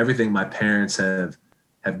just like everything my parents have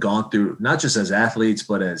gone through, not just as athletes,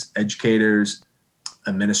 but as educators,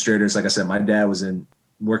 administrators. Like I said, my dad was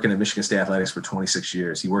working at Michigan State Athletics for 26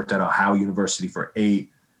 years. He worked at Ohio University for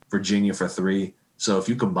 8, Virginia for 3. So if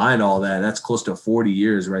you combine all that, that's close to 40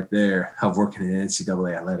 years right there of working in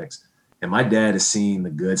NCAA athletics. And my dad has seen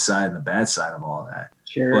the good side and the bad side of all that.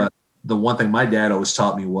 Sure. But the one thing my dad always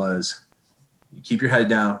taught me was, you keep your head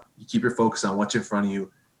down, you keep your focus on what's in front of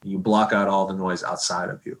you, and you block out all the noise outside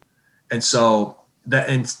of you. And so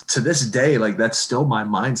and to this day, like, that's still my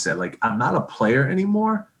mindset. Like, I'm not a player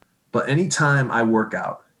anymore, but anytime I work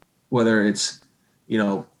out, whether it's,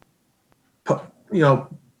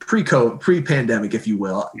 pre-pandemic, if you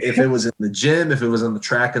will, if it was in the gym, if it was on the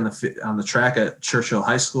track on the track at Churchill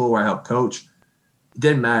High School where I helped coach, it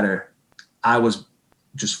didn't matter. I was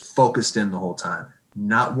just focused in the whole time,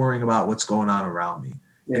 not worrying about what's going on around me.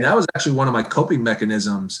 Yeah. And that was actually one of my coping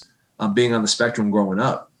mechanisms of being on the spectrum growing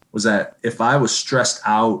up, was that if I was stressed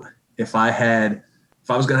out, if I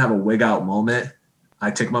was going to have a wig out moment,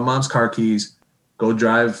 I'd take my mom's car keys, go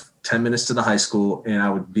drive 10 minutes to the high school, and I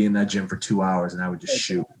would be in that gym for 2 hours, and I would just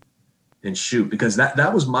shoot, because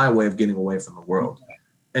that was my way of getting away from the world.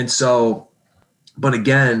 And so, but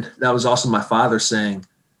again, that was also my father saying,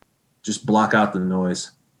 just block out the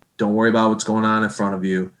noise. Don't worry about what's going on in front of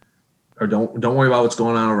you, or don't worry about what's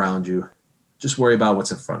going on around you. Just worry about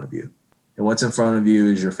what's in front of you. And what's in front of you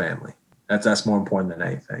is your family. That's more important than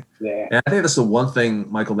anything. Yeah. And I think that's the one thing,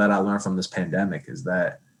 Michael, that I learned from this pandemic is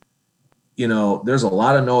that, there's a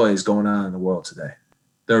lot of noise going on in the world today.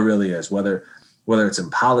 There really is, whether it's in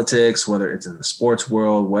politics, whether it's in the sports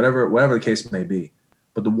world, whatever the case may be.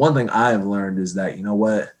 But the one thing I have learned is that,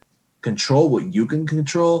 control what you can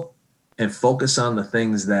control and focus on the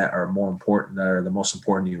things that are more important, that are the most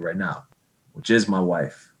important to you right now, which is my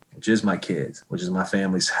wife, which is my kids, which is my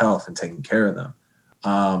family's health and taking care of them.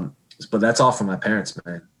 But that's all from my parents,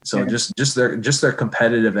 man. So Yeah. just their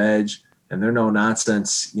competitive edge and their no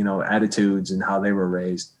nonsense, attitudes and how they were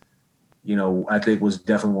raised, I think was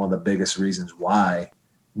definitely one of the biggest reasons why,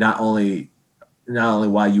 not only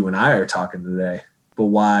why you and I are talking today, but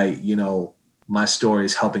why, my story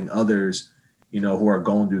is helping others, who are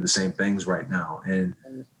going through the same things right now.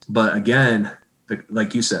 But again,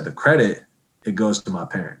 like you said, the credit, it goes to my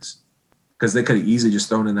parents, because they could have easily just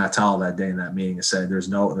thrown in that towel that day in that meeting and said, there's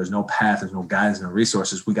no path, there's no guidance, no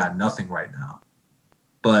resources. We got nothing right now.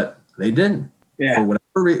 But they didn't. Yeah.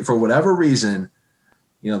 For whatever reason,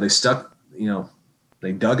 they stuck,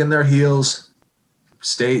 they dug in their heels,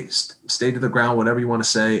 stayed to the ground, whatever you want to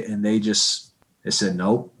say. And they said,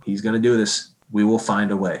 nope, he's going to do this. we will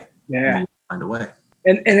find a way. Yeah. We will find a way.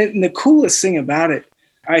 And the coolest thing about it,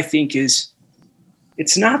 I think, is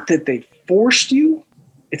it's not that they forced you.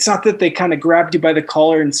 It's not that they kind of grabbed you by the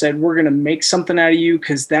collar and said, we're going to make something out of you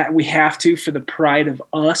because that we have to for the pride of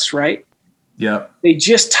us, right? Yeah. They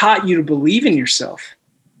just taught you to believe in yourself.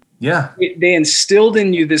 Yeah. They instilled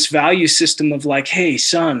in you this value system of like, hey,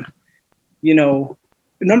 son, you know,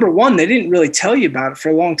 number one, they didn't really tell you about it for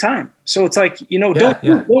a long time. So it's like, you know,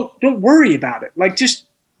 don't worry about it. Like just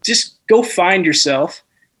go find yourself.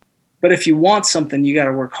 But if you want something, you got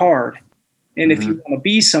to work hard. And if you want to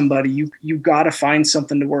be somebody, you got to find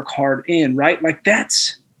something to work hard in, right? Like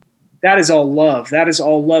that is all love. That is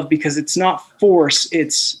all love because it's not force.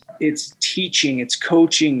 It's teaching, it's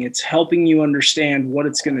coaching, it's helping you understand what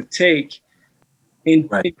it's going to take and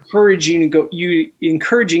encouraging you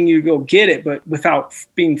to go get it, but without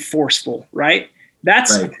being forceful. Right.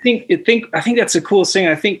 That's, I think that's the coolest thing.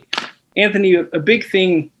 I think, Anthony, a big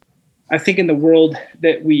thing, I think in the world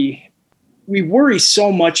that we worry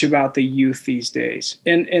so much about the youth these days.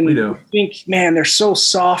 And we think, man, they're so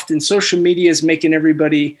soft and social media is making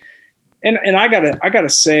everybody. And I gotta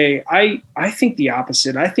say, I think the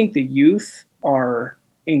opposite. I think the youth are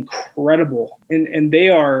incredible and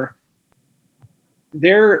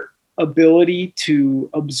their ability to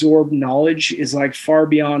absorb knowledge is like far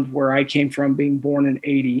beyond where I came from being born in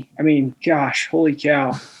 80. I mean, gosh, holy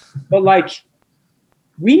cow. But like,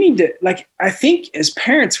 we need to, like, I think as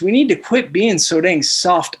parents, we need to quit being so dang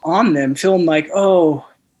soft on them, feeling like, oh,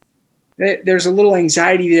 there's a little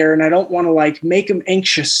anxiety there and I don't want to like make them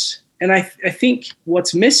anxious. And I think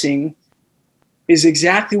what's missing is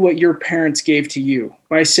exactly what your parents gave to you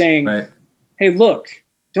by saying, hey, look,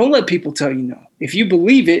 don't let people tell you no. If you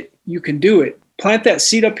believe it, you can do it. Plant that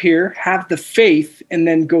seed up here, have the faith, and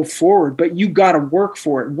then go forward. But you got to work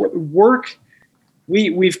for it. Work.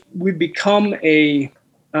 We've become a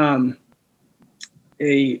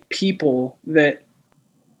people that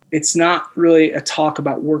it's not really a talk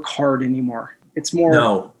about work hard anymore. It's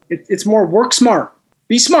more it's more work smart.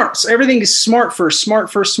 Be smart. So everything is smart first.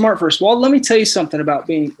 Well, let me tell you something about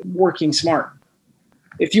working smart.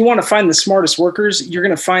 If you want to find the smartest workers, you're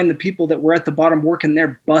going to find the people that were at the bottom working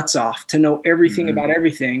their butts off to know everything about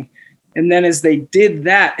everything. And then as they did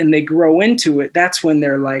that and they grow into it, that's when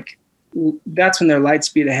their light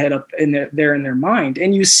speed ahead up in their mind.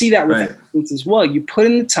 And you see that with athletes as well. You put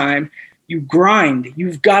in the time, you grind,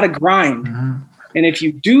 you've got to grind. And if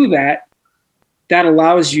you do that, that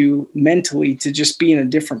allows you mentally to just be in a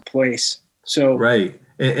different place. So, right.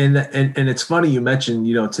 And it's funny you mentioned,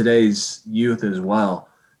 today's youth as well,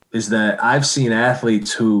 is that I've seen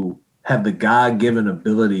athletes who have the God-given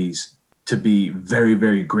abilities to be very,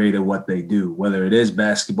 very great at what they do, whether it is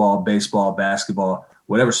basketball, baseball,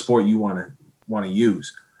 whatever sport you want to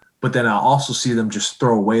use. But then I also see them just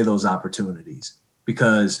throw away those opportunities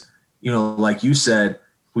because, like you said,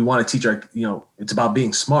 we want to teach it's about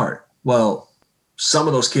being smart. Well, some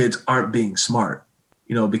of those kids aren't being smart,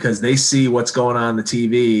 because they see what's going on the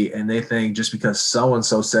TV and they think just because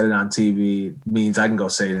so-and-so said it on TV means I can go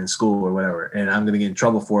say it in school or whatever. And I'm going to get in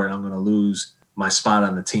trouble for it. And I'm going to lose my spot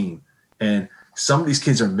on the team. And some of these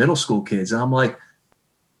kids are middle school kids. And I'm like,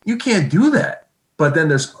 you can't do that. But then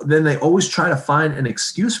they always try to find an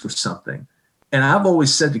excuse for something. And I've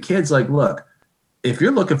always said to kids, like, look, if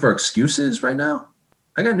you're looking for excuses right now,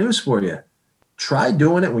 I got news for you. Try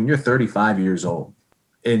doing it when you're 35 years old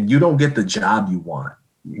and you don't get the job you want.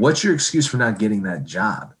 What's your excuse for not getting that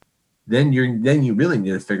job? Then you really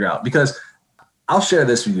need to figure out, because I'll share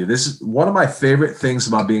this with you. This is one of my favorite things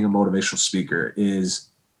about being a motivational speaker is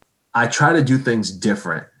I try to do things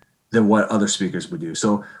different than what other speakers would do.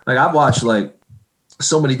 So like I've watched like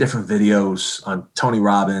so many different videos on Tony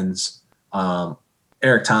Robbins,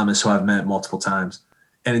 Eric Thomas, who I've met multiple times,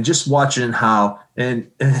 and just watching how,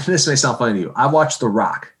 and this may sound funny to you, I watched The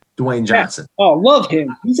Rock, Dwayne Johnson. Yeah. Oh, love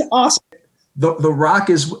him. He's awesome. The Rock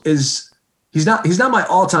is he's not my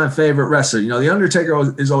all-time favorite wrestler. The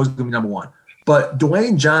Undertaker is always going to be number one. But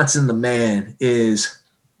Dwayne Johnson, the man, is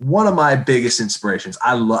one of my biggest inspirations.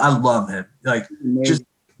 I love him, like just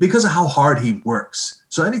because of how hard he works.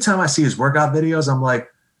 So anytime I see his workout videos, I'm like,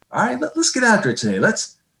 all right, let's get after it today.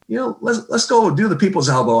 Let's go do the people's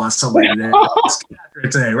elbow on somebody today. Let's get after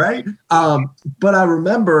it today, right? But I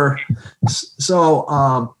remember, so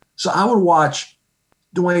I would watch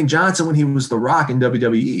Dwayne Johnson when he was The Rock in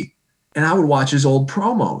WWE, and I would watch his old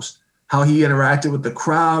promos, how he interacted with the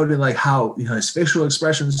crowd and like how his facial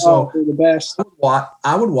expressions. So the best.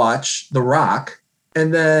 I would watch The Rock,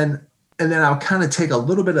 and then I would kind of take a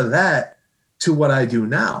little bit of that to what I do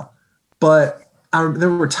now. But there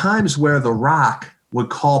were times where The Rock would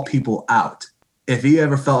call people out. if he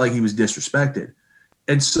ever felt like he was disrespected.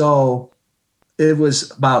 And so it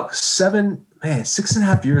was about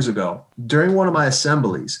 6.5 years ago during one of my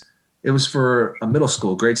assemblies. It was for a middle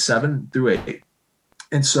school, grade 7 through 8.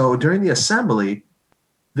 And so during the assembly,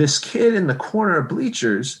 this kid in the corner of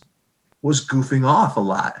bleachers was goofing off a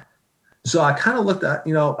lot. So I kind of looked at,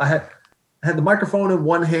 I had the microphone in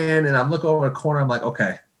one hand and I'm looking over the corner. I'm like,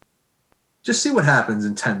 okay, just see what happens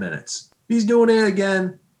in 10 minutes. If he's doing it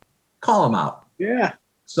again, call him out. Yeah.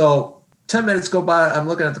 So 10 minutes go by. I'm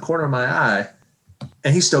looking at the corner of my eye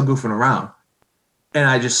and he's still goofing around. And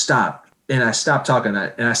I just stopped. And I stopped talking.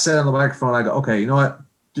 And I said on the microphone, I go, okay, you know what?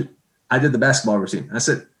 I did the basketball routine. I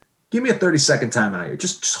said, give me a 30-second time out here.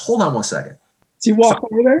 Just hold on 1 second. So you walk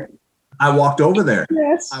over there? I walked over there.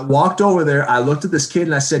 Yes. I walked over there. I looked at this kid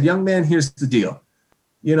and I said, young man, here's the deal.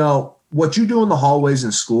 What you do in the hallways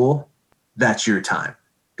in school, that's your time.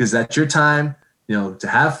 Because that's your time, to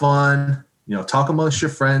have fun, talk amongst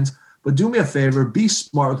your friends. But do me a favor, be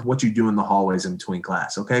smart with what you do in the hallways in between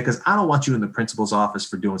class, okay? Because I don't want you in the principal's office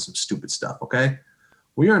for doing some stupid stuff, okay?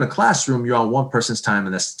 When you're in a classroom, you're on one person's time,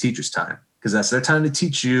 and that's the teacher's time. Because that's their time to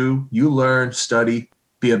teach you, you learn, study,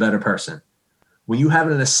 be a better person. When you have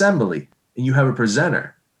an assembly and you have a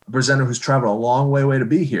presenter who's traveled a long way to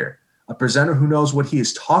be here, a presenter who knows what he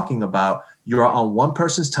is talking about, you're on one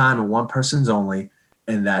person's time and one person's only,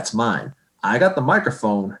 and that's mine. I got the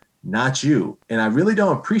microphone, not you. And I really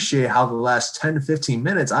don't appreciate how the last 10 to 15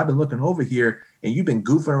 minutes I've been looking over here and you've been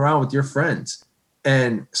goofing around with your friends.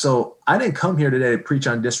 And so I didn't come here today to preach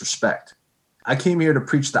on disrespect. I came here to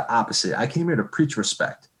preach the opposite. I came here to preach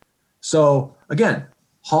respect. So again,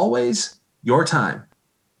 hallways, your time.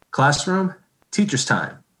 Classroom, teacher's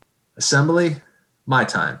time. Assembly, my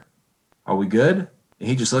time. Are we good? And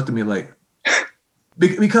he just looked at me like,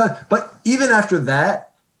 but even after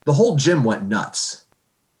that, the whole gym went nuts.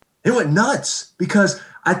 It went nuts because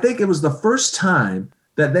I think it was the first time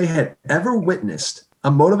that they had ever witnessed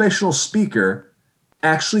a motivational speaker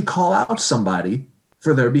actually call out somebody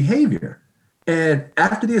for their behavior. And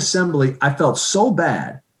after the assembly, I felt so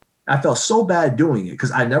bad. I felt so bad doing it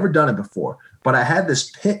because I'd never done it before. But I had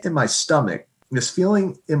this pit in my stomach, this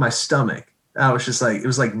feeling in my stomach. I was just like, it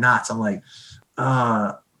was like knots. I'm like,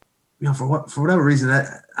 for whatever reason,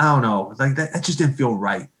 that I don't know, like that just didn't feel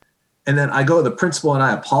right. And then I go to the principal and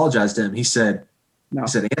I apologized to him. He said,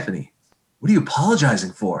 Anthony, what are you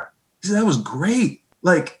apologizing for? He said, that was great.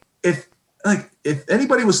 If there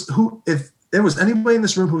was anybody in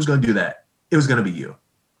this room who was going to do that, it was going to be you.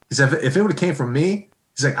 He said, if it would have came from me,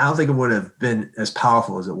 he's like, I don't think it would have been as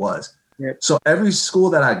powerful as it was. Yep. So every school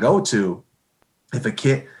that I go to, if a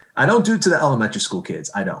kid, I don't do it to the elementary school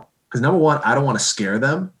kids. I don't. Because number one, I don't want to scare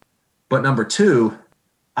them. But number two,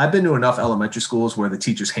 I've been to enough elementary schools where the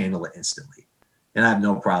teachers handle it instantly. And I have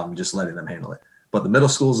no problem just letting them handle it. But the middle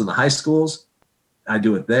schools and the high schools, I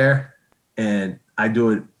do it there. And I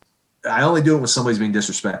only do it when somebody's being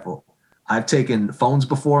disrespectful. I've taken phones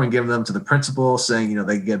before and given them to the principal saying,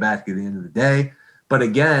 they can get back at the end of the day. But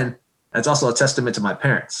again, that's also a testament to my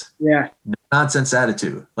parents. Yeah. No nonsense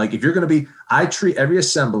attitude. Like if you're going to I treat every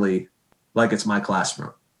assembly like it's my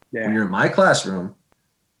classroom. Yeah. When you're in my classroom,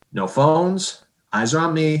 no phones, eyes are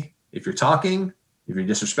on me. If you're talking, if you're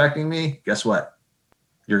disrespecting me, guess what?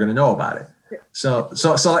 You're going to know about it. So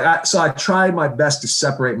I tried my best to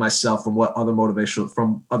separate myself from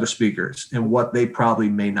from other speakers and what they probably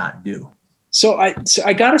may not do. So I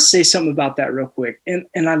got to say something about that real quick. And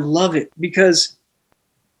I love it because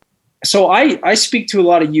I speak to a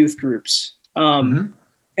lot of youth groups and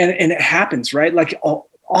it happens, right? Like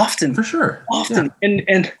often. For sure. Often. Yeah.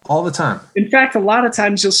 And all the time. In fact, a lot of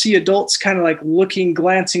times you'll see adults kind of like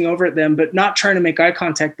glancing over at them, but not trying to make eye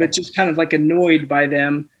contact, but just kind of like annoyed by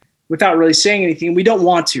them without really saying anything. We don't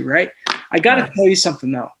want to, right? I got to tell you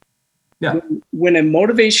something though. Yeah. When a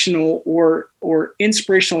motivational or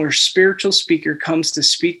inspirational or spiritual speaker comes to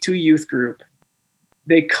speak to a youth group,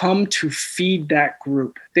 they come to feed that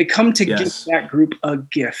group. They come to give that group a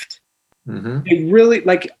gift. Mm-hmm. They really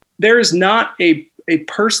there is not a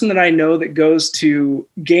person that I know that goes to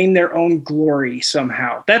gain their own glory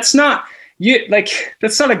somehow. That's not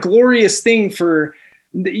a glorious thing for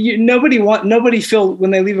nobody feel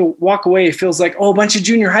when they walk away, it feels like, oh, a bunch of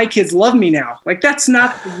junior high kids love me now. Like that's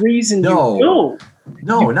not the reason you go.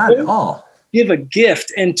 No, not at all. Give a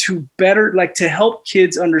gift and to help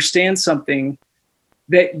kids understand something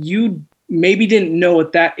that you maybe didn't know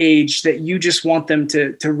at that age that you just want them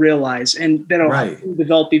to realize, and that'll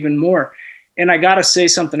develop even more. And I got to say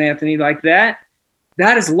something, Anthony, like that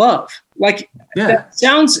is love. That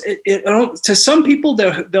sounds, to some people,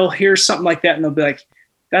 they'll hear something like that and they'll be like,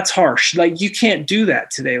 That's harsh. Like, you can't do that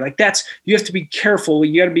today. Like, you have to be careful.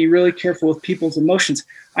 You got to be really careful with people's emotions.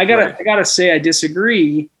 I gotta say, I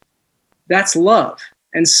disagree. That's love.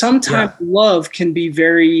 And sometimes love can be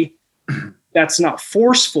very, that's not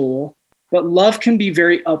forceful, but love can be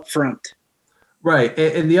very upfront. Right.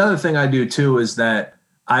 And the other thing I do too is that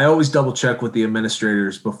I always double check with the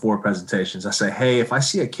administrators before presentations. I say, hey, if I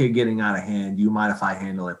see a kid getting out of hand, do you mind if I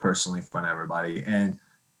handle it personally in front of everybody? And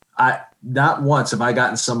not once have I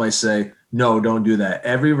gotten somebody say, no, don't do that.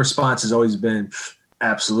 Every response has always been,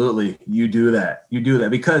 absolutely, you do that. You do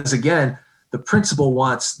that. Because again, the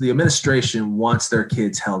administration wants their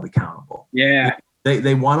kids held accountable. Yeah.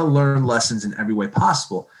 They want to learn lessons in every way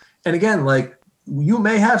possible. And again, like, you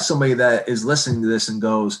may have somebody that is listening to this and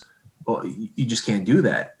goes, well, you just can't do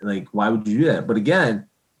that. Like, why would you do that? But again,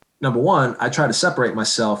 number one, I try to separate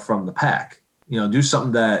myself from the pack, do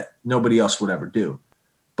something that nobody else would ever do.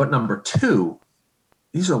 But number two,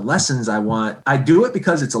 these are lessons I do it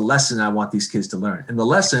because it's a lesson I want these kids to learn. And the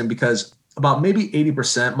lesson, because about maybe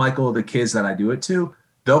 80%, Michael, of the kids that I do it to,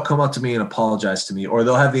 they'll come up to me and apologize to me, or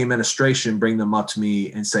they'll have the administration bring them up to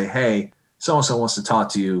me and say, hey, so-and-so wants to talk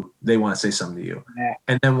to you. They want to say something to you. Yeah.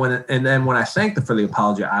 And then when I thank them for the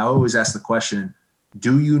apology, I always ask the question,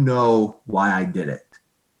 do you know why I did it?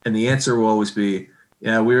 And the answer will always be,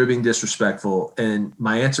 yeah, we were being disrespectful. And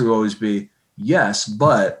my answer will always be, yes,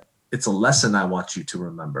 but it's a lesson I want you to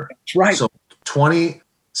remember. That's right. So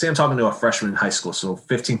say I'm talking to a freshman in high school, so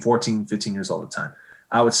 15 years old at the time.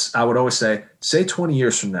 I would always say 20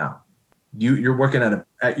 years from now, you're working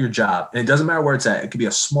at your job, and it doesn't matter where it's at. It could be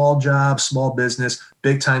a small job, small business,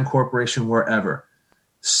 big time corporation, wherever.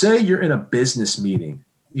 Say you're in a business meeting,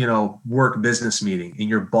 work business meeting, and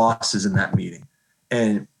your boss is in that meeting,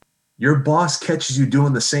 and your boss catches you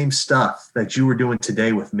doing the same stuff that you were doing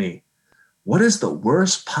today with me. What is the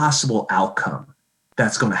worst possible outcome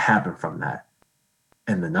that's going to happen from that?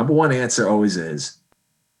 And the number one answer always is,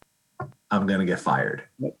 I'm going to get fired.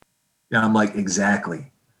 Yep. And I'm like,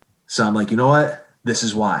 exactly. So I'm like, you know what? This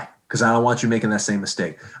is why, because I don't want you making that same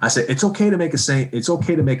mistake. I said, it's okay to make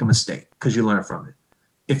a mistake because you learn from it.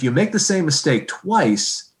 If you make the same mistake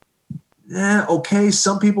twice, okay,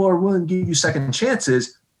 some people are willing to give you second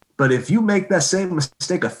chances. But if you make that same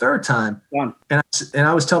mistake a third time, and I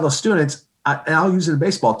always tell those students, and I'll use it in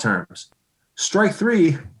baseball terms, strike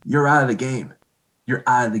three, you're out of the game. You're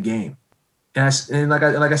out of the game. And like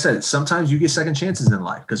I said, sometimes you get second chances in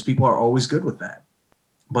life because people are always good with that.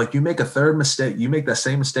 But you make a third mistake, you make that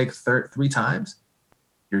same mistake three times,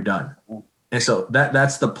 you're done. And so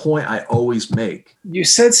that's the point I always make. You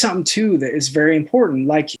said something too that is very important.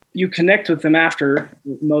 Like, you connect with them after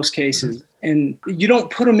most cases, and you don't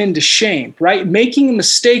put them into shame, right? Making a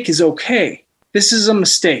mistake is okay. This is a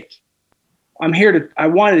mistake. I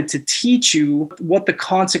wanted to teach you what the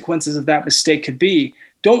consequences of that mistake could be.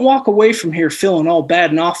 Don't walk away from here feeling all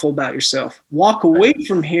bad and awful about yourself. Walk away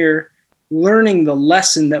from here learning the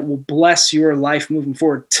lesson that will bless your life moving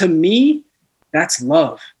forward. To me, that's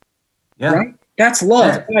love. Yeah. Right? That's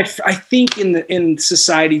love. Yeah. I think in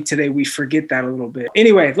society today, we forget that a little bit.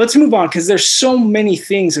 Anyway, let's move on, because there's so many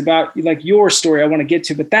things about like your story I want to get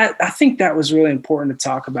to, but I think that was really important to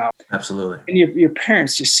talk about. Absolutely. And your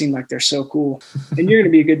parents just seem like they're so cool, and you're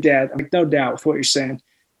going to be a good dad. Like, no doubt with what you're saying.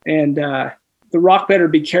 And The Rock better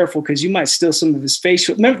be careful, because you might steal some of his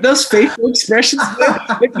facial. Remember those facial expressions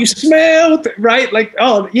that you smell, right? Like,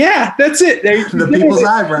 oh yeah, that's it. The people's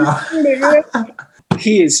eyebrow.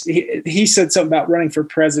 He said something about running for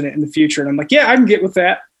president in the future, and I'm like, yeah, I can get with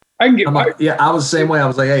that. I was the same way. I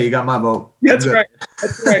was like, hey, you got my vote. That's right.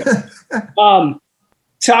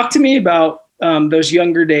 Talk to me about those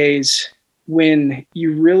younger days when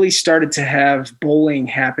you really started to have bullying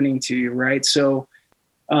happening to you, right? So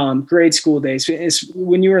grade school days, it's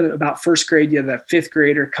when you were about first grade, you had that fifth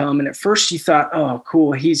grader come, and at first you thought, oh,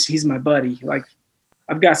 cool, he's my buddy. Like,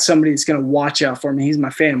 I've got somebody that's going to watch out for me. He's my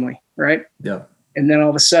family, right? Yeah. And then all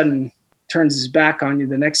of a sudden turns his back on you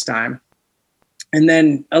the next time. And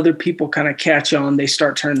then other people kind of catch on. They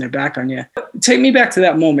start turning their back on you. Take me back to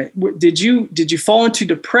that moment. Did you fall into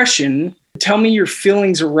depression? Tell me your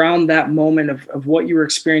feelings around that moment of what you were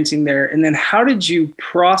experiencing there. And then how did you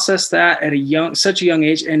process that at such a young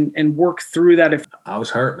age and work through that? I was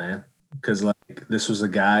hurt, man, because like this was a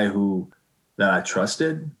guy that I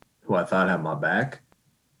trusted, who I thought had my back.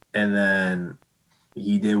 And then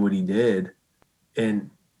he did what he did. And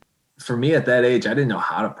for me at that age, I didn't know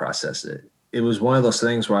how to process it. It was one of those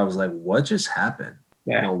things where I was like, what just happened?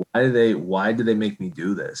 Yeah. Why did they make me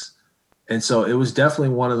do this? And so it was definitely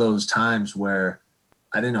one of those times where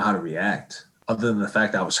I didn't know how to react, other than the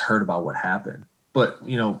fact that I was hurt about what happened. But,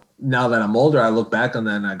 you know, now that I'm older, I look back on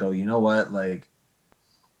that and I go, you know what, like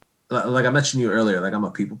I mentioned you earlier, like I'm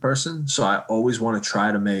a people person. So I always want to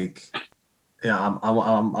try to make, I'm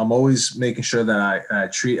always making sure that I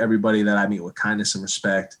treat everybody that I meet with kindness and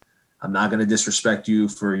respect. I'm not going to disrespect you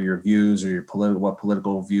for your views or your what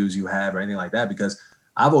political views you have or anything like that, because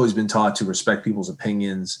I've always been taught to respect people's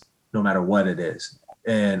opinions no matter what it is.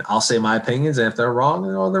 And I'll say my opinions, and if they're wrong,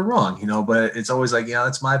 you know, they're wrong, you know, but it's always like, yeah,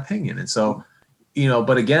 that's my opinion. And so, you know,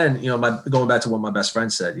 but again, you know, going back to what my best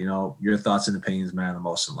friend said, you know, your thoughts and opinions matter the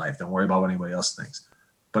most in life. Don't worry about what anybody else thinks.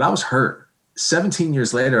 But I was hurt. 17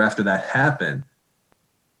 years later, after that happened,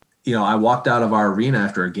 you know, I walked out of our arena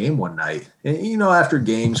after a game one night. And, you know, after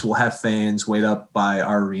games, we'll have fans wait up by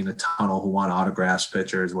our arena tunnel who want autographs,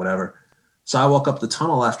 pictures, whatever. So I walk up the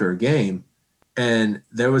tunnel after a game, and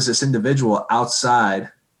there was this individual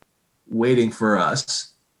outside waiting for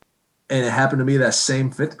us. And it happened to be that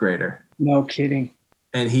same fifth grader. No kidding.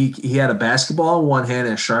 And he had a basketball in one hand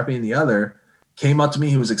and a Sharpie in the other. Came up to me.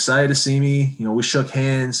 He was excited to see me. You know, we shook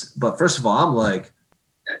hands. But first of all, I'm like,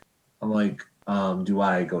 do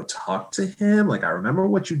I go talk to him? Like, I remember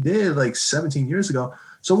what you did like 17 years ago.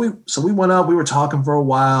 So we went up, we were talking for a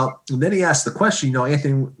while. And then he asked the question, you know,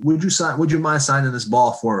 Anthony, would you mind signing this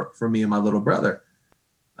ball for me and my little brother?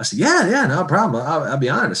 I said, yeah, no problem. I'll be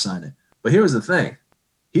honored to sign it. But here was the thing.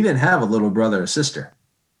 He didn't have a little brother or sister.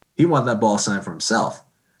 He wanted that ball signed for himself.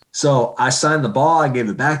 So I signed the ball. I gave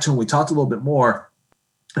it back to him. We talked a little bit more,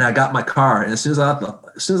 and I got my car. And as soon as I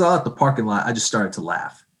left the parking lot, I just started to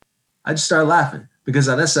laugh. I just started laughing because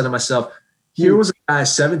I then said to myself, here was a guy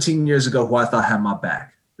 17 years ago who I thought had my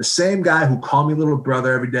back. The same guy who called me little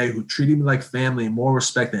brother every day, who treated me like family and more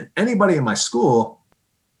respect than anybody in my school.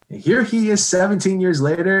 And here he is 17 years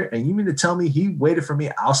later, and you mean to tell me he waited for me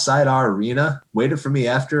outside our arena, waited for me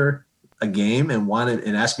after a game and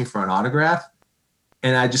asked me for an autograph?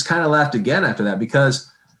 And I just kind of laughed again after that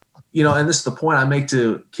because, you know, and this is the point I make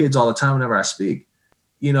to kids all the time whenever I speak,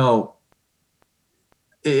 you know,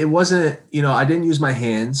 it wasn't, you know, I didn't use my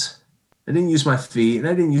hands, I didn't use my feet, and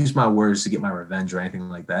I didn't use my words to get my revenge or anything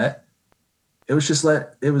like that. It was just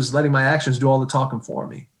letting my actions do all the talking for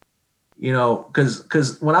me. You know,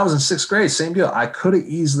 because when I was in sixth grade, same deal. I could have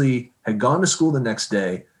easily had gone to school the next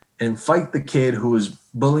day and fight the kid who was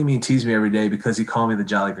bullying me and teasing me every day because he called me the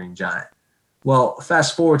Jolly Green Giant. Well,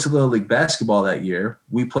 fast forward to Little League basketball that year.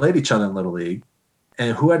 We played each other in Little League,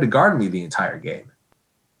 and who had to guard me the entire game?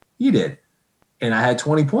 He did. And I had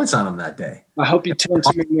 20 points on him that day. I hope you turned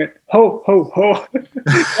to me and went, ho, ho, ho.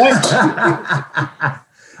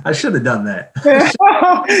 I should have done that.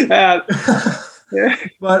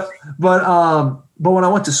 But when I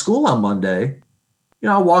went to school on Monday, you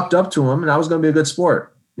know, I walked up to him and I was going to be a good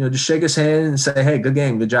sport. You know, just shake his hand and say, hey, good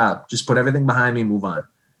game, good job. Just put everything behind me and move on.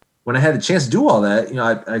 When I had the chance to do all that, you know,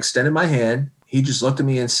 I extended my hand. He just looked at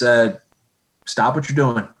me and said, stop what you're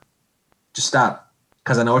doing. Just stop.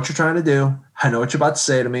 Because I know what you're trying to do. I know what you're about to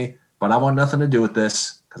say to me, but I want nothing to do with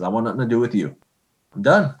this because I want nothing to do with you. I'm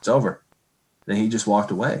done. It's over. Then he just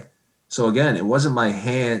walked away. So again, it wasn't my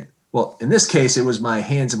hand. Well, in this case, it was my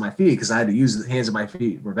hands and my feet because I had to use the hands and my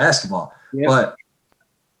feet for basketball. Yeah. But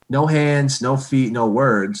no hands, no feet, no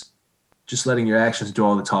words, just letting your actions do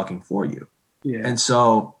all the talking for you. Yeah. And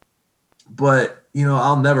so, but, you know,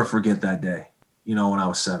 I'll never forget that day, you know, when I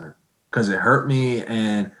was 7 because it hurt me.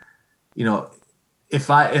 And, you know, if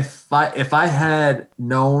I had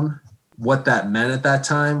known what that meant at that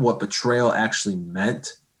time, what betrayal actually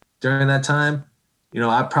meant during that time, you know,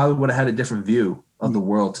 I probably would have had a different view of the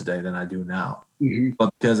world today than I do now. Mm-hmm.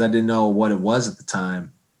 But because I didn't know what it was at the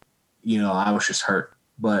time, you know, I was just hurt.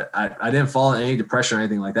 But I didn't fall in any depression or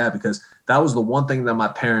anything like that because that was the one thing that my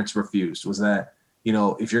parents refused was that, you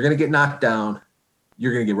know, if you're going to get knocked down,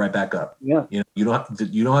 you're going to get right back up. Yeah. You know,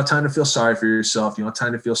 you don't have time to feel sorry for yourself. You don't have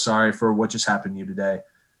time to feel sorry for what just happened to you today.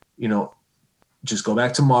 You know, just go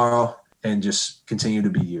back tomorrow and just continue to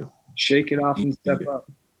be you. Shake it off and step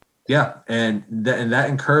up. Yeah. And that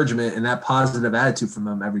encouragement and that positive attitude from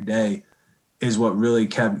them every day is what really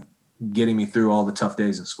kept getting me through all the tough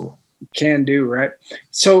days in school. Can do, right?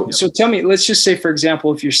 So tell me, let's just say, for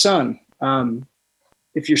example, if your son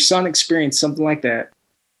experienced something like that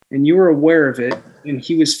and you were aware of it and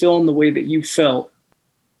he was feeling the way that you felt,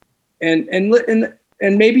 and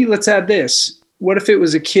maybe let's add this. What if it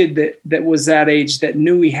was a kid that was that age that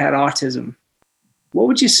knew he had autism? What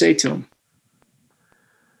would you say to him?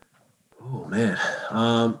 Oh, man.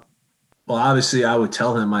 Well, obviously, I would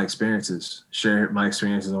tell him my experiences, share my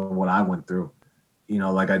experiences on what I went through, you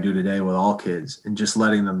know, like I do today with all kids, and just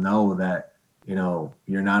letting them know that, you know,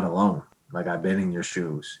 you're not alone. Like I've been in your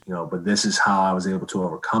shoes, you know, but this is how I was able to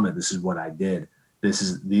overcome it. This is what I did.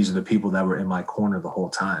 these are the people that were in my corner the whole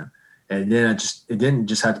time. And then it didn't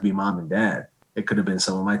just have to be mom and dad. It could have been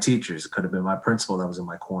some of my teachers. It could have been my principal that was in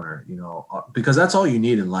my corner, because that's all you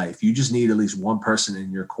need in life. You just need at least one person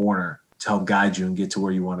in your corner to help guide you and get to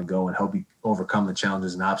where you want to go and help you overcome the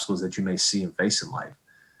challenges and obstacles that you may see and face in life.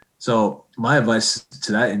 So my advice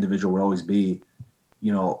to that individual would always be,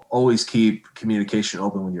 always keep communication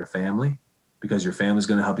open with your family, because your family is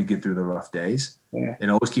going to help you get through the rough days. Yeah.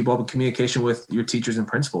 And always keep open communication with your teachers and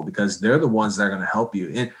principal, because they're the ones that are going to help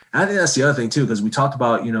you. And I think that's the other thing too, because we talked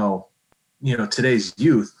about, today's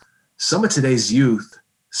youth. Some of today's youth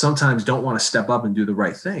sometimes don't want to step up and do the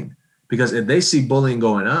right thing, because if they see bullying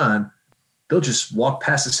going on, they'll just walk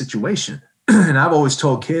past the situation. And I've always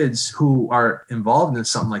told kids who are involved in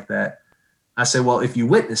something like that, I say, well, if you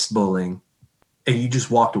witnessed bullying and you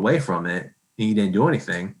just walked away from it and you didn't do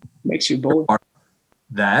anything, makes you bully.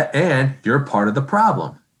 That, and you're part of the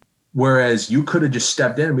problem. Whereas you could have just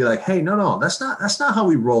stepped in and be like, hey, no, that's not how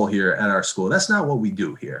we roll here at our school. That's not what we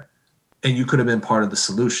do here. And you could have been part of the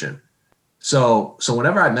solution. So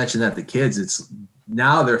whenever I mention that to kids, it's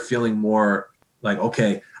now they're feeling more like,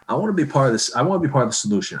 okay, I want to be part of this. I want to be part of the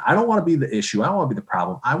solution. I don't want to be the issue. I don't want to be the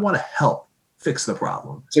problem. I want to help fix the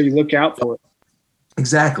problem. So you look out for it.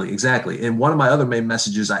 Exactly. And one of my other main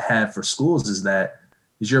messages I have for schools is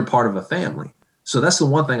you're a part of a family. So that's the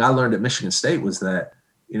one thing I learned at Michigan State was that,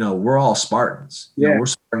 we're all Spartans. We're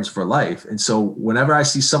Spartans for life. And so whenever I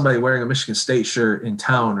see somebody wearing a Michigan State shirt in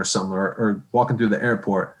town or something, or walking through the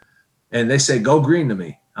airport, and they say, go green to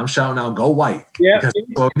me, I'm shouting out, go white. Yeah. Because that's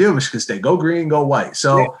what we do, Michigan State, go green, go white.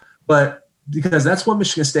 So, But because that's what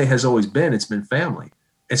Michigan State has always been, it's been family.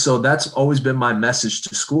 And so that's always been my message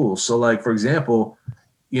to schools. So like, for example,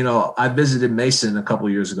 I visited Mason a couple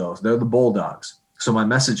of years ago. They're the Bulldogs. So my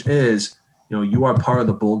message is, you are part of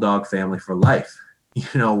the Bulldog family for life.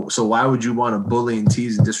 So why would you want to bully and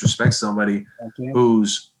tease and disrespect somebody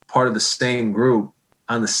who's part of the same group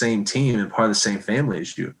on the same team and part of the same family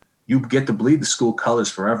as you? You get to bleed the school colors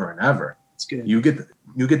forever and ever. That's good. You get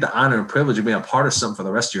the honor and privilege of being a part of something for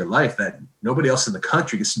the rest of your life that nobody else in the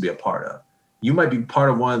country gets to be a part of. You might be part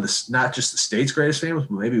of one of the, not just the state's greatest families,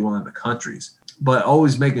 but maybe one of the country's. But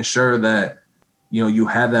always making sure that, you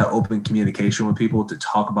have that open communication with people to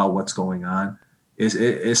talk about what's going on.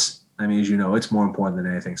 It's more important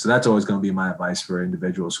than anything. So that's always going to be my advice for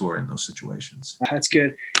individuals who are in those situations. That's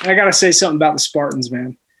good. And I got to say something about the Spartans,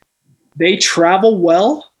 man. They travel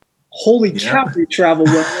well. Holy cow, they travel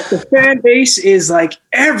well. The fan base is like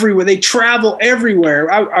everywhere. They travel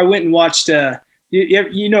everywhere. I went and watched,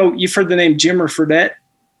 you've heard the name Jimmer Fredette?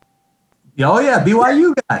 Oh yeah,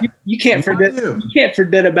 BYU guy. You can't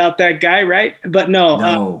forget about that guy, right? But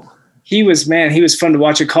no. He was fun to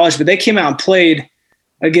watch at college. But they came out and played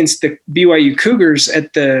against the BYU Cougars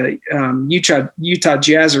at the Utah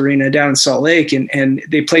Jazz Arena down in Salt Lake, and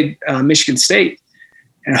they played Michigan State.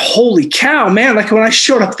 And holy cow, man! Like when I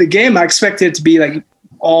showed up at the game, I expected it to be like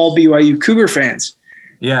all BYU Cougar fans.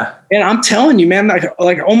 Yeah. And I'm telling you, man,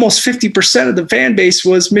 like almost 50% of the fan base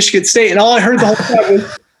was Michigan State, and all I heard the whole time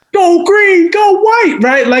was "Go green, go white,"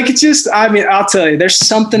 right? Like it's just, I'll tell you, there's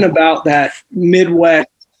something about that Midwest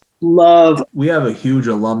love. We have a huge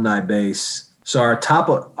alumni base. So our top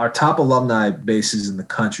alumni bases in the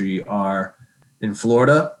country are in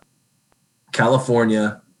Florida,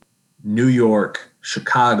 California, New York,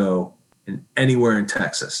 Chicago, and anywhere in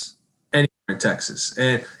Texas. And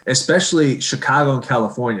especially Chicago and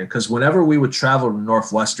California, because whenever we would travel to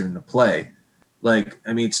Northwestern to play,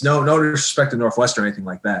 it's no disrespect to Northwestern or anything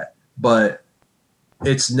like that, but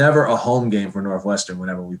it's never a home game for Northwestern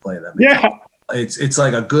whenever we play them. Yeah. It's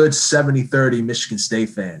like a good 70-30 Michigan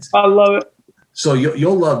State fans. I love it. So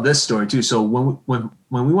you'll love this story too. So when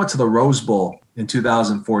we went to the Rose Bowl in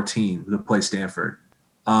 2014 to play Stanford,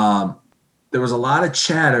 there was a lot of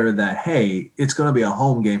chatter that, hey, it's going to be a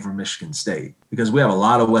home game for Michigan State because we have a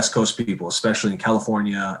lot of West Coast people, especially in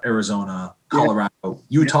California, Arizona, Colorado,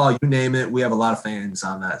 Utah, you name it. We have a lot of fans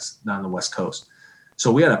on the West Coast.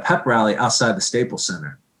 So we had a pep rally outside the Staples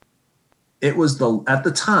Center. At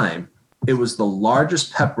the time, it was the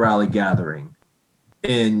largest pep rally gathering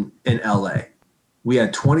in LA. We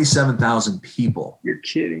had 27,000 people. You're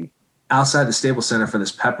kidding. Outside the Staples Center for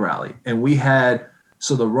this pep rally. And we had,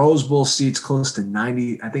 so the Rose Bowl seats close to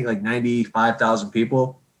 95,000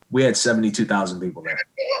 people. We had 72,000 people there.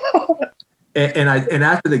 and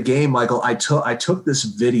after the game, Michael, I took this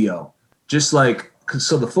video, just like,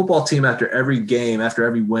 so the football team after every game, after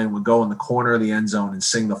every win, would go in the corner of the end zone and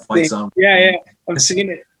sing the fight song. Yeah, I've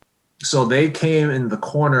seen it. So they came in the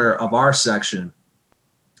corner of our section.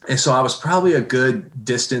 And so I was probably a good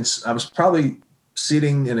distance. I was probably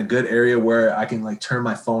sitting in a good area where I can like turn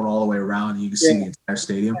my phone all the way around and you can see the entire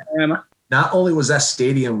stadium. Not only was that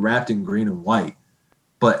stadium wrapped in green and white,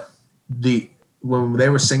 but when they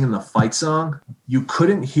were singing the fight song, you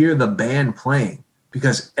couldn't hear the band playing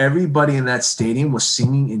because everybody in that stadium was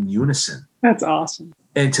singing in unison. That's awesome.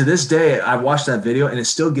 And to this day, I watched that video and it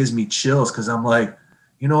still gives me chills because I'm like,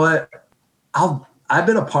 you know what? I've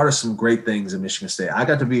been a part of some great things at Michigan State. I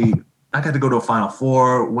got to go to a Final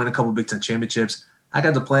Four, win a couple Big Ten championships. I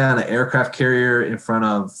got to play on an aircraft carrier in front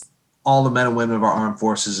of all the men and women of our armed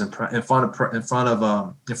forces, in front of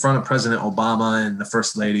President Obama and the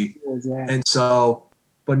First Lady. Exactly. And so,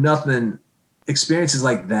 but experiences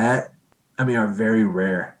like that, I mean, are very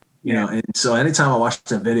rare, you know. And so, anytime I watch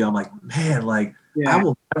that video, I'm like, man, like I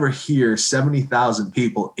will never hear 70,000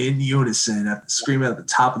 people in unison screaming at the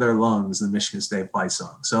top of their lungs the Michigan State fight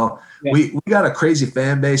song. So we got a crazy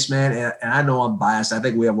fan base, man. And I know I'm biased. I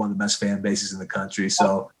think we have one of the best fan bases in the country.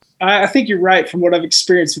 So I think you're right from what I've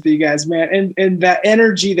experienced with you guys, man. And that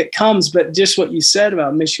energy that comes, but just what you said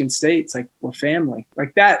about Michigan State, it's like we're family.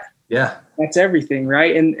 Like that. Yeah. That's everything,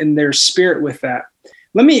 right? And there's spirit with that.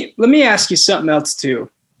 Let me ask you something else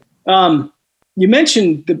too. You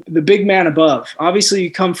mentioned the big man above. Obviously, you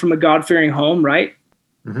come from a God-fearing home, right?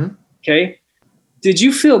 Mm-hmm. Okay. Did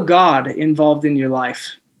you feel God involved in your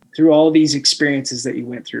life through all these experiences that you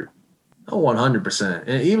went through? Oh, 100%.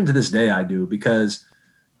 And even to this day, I do, because,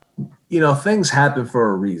 you know, things happen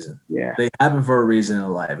for a reason. Yeah. They happen for a reason in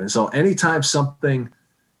life. And so anytime something,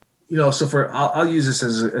 you know, I'll use this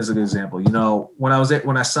as an example. You know, when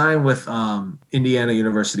I signed with Indiana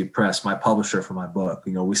University Press, my publisher for my book,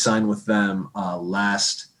 you know, we signed with them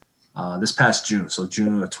this past June, so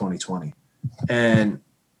June of 2020. And,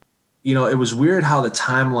 you know, it was weird how the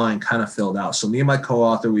timeline kind of filled out. So me and my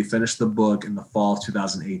co-author, we finished the book in the fall of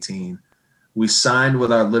 2018. We signed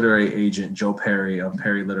with our literary agent, Joe Perry of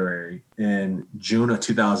Perry Literary, in June of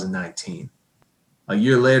 2019. A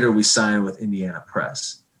year later, we signed with Indiana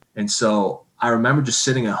Press. And so I remember just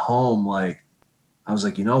sitting at home, like, I was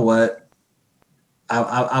like, you know what?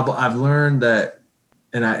 I've learned that,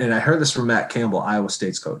 and I heard this from Matt Campbell, Iowa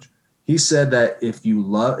State's coach. He said that if you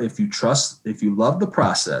love the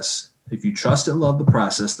process, if you trust and love the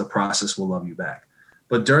process will love you back.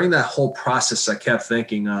 But during that whole process, I kept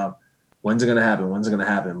thinking of, when's it going to happen? When's it going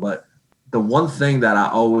to happen? But the one thing that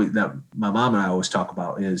my mom and I always talk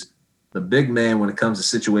about is the big man, when it comes to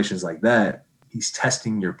situations like that, he's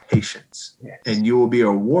testing your patience. Yes. And you will be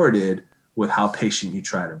rewarded with how patient you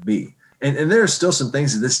try to be. And there are still some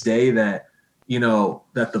things to this day that, you know,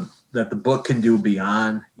 that the book can do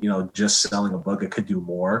beyond, you know, just selling a book. It could do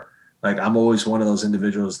more. Like, I'm always one of those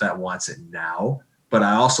individuals that wants it now. But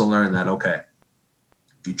I also learned that, okay,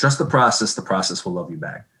 if you trust the process will love you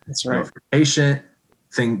back. That's right. You know, if you're patient,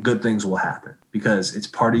 good things will happen because it's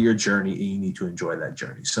part of your journey and you need to enjoy that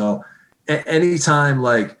journey. So anytime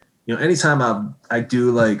I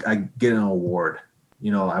get an award,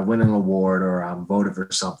 you know, I win an award or I'm voted for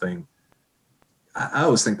something, I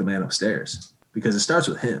always thank the man upstairs because it starts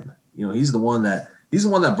with him. You know, he's the one that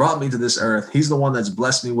brought me to this earth. He's the one that's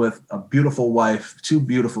blessed me with a beautiful wife, 2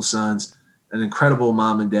 beautiful sons, an incredible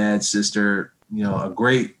mom and dad, sister, you know, a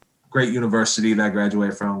great university that I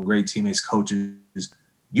graduated from, great teammates, coaches,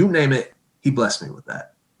 you name it, he blessed me with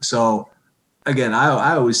that. So again,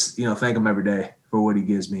 I always, you know, thank him every day for what he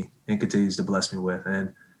gives me and continues to bless me with.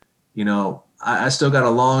 And, you know, I still got a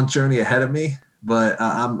long journey ahead of me, but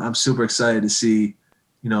I'm super excited to see,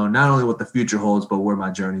 you know, not only what the future holds, but where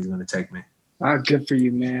my journey is going to take me. Good for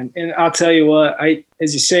you, man. And I'll tell you what,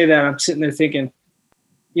 as you say that, I'm sitting there thinking,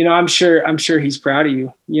 you know, I'm sure he's proud of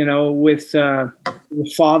you, you know, with the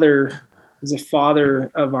Father is a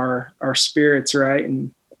father of our spirits, right?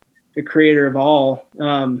 And the creator of all,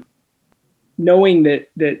 knowing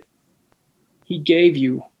that he gave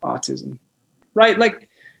you autism, right? Like,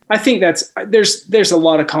 I think there's a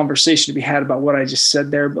lot of conversation to be had about what I just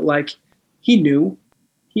said there, but like, he knew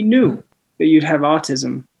that you'd have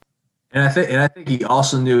autism. And I think he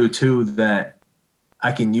also knew too that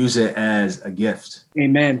I can use it as a gift.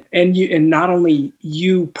 Amen. And not only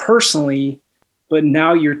you personally, but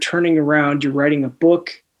now you're turning around, you're writing a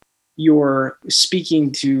book, you're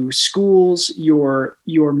speaking to schools, you're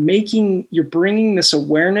bringing this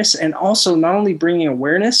awareness, and also not only bringing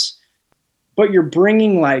awareness, but you're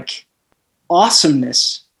bringing like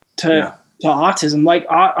awesomeness to autism. Like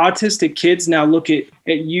autistic kids now look at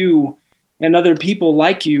you and other people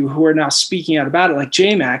like you who are now speaking out about it, like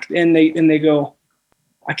JMac, and they go,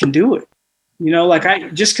 I can do it. You know,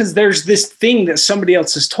 like just because there's this thing that somebody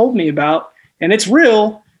else has told me about and it's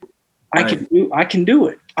real, I can do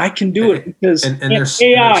it. I can do it because and there's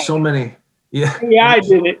so many Yeah. Yeah, I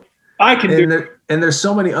did it. I can do it. And there's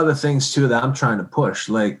so many other things too that I'm trying to push.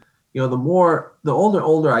 Like, the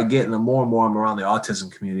older I get and the more and more I'm around the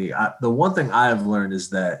autism community, the one thing I have learned is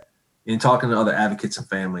that in talking to other advocates and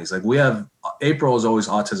families, like April is always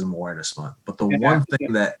Autism Awareness Month. But the one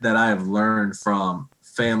thing that I have learned from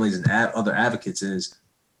families and other advocates is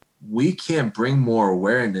we can't bring more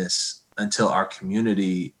awareness until our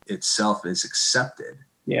community itself is accepted.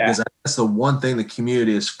 Yeah. Because that's the one thing the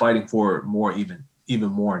community is fighting for more, even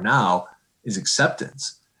more now, is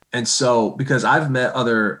acceptance. And so, because I've met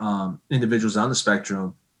other individuals on the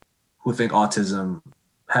spectrum who think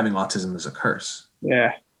having autism is a curse.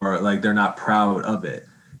 Yeah. Or like they're not proud of it.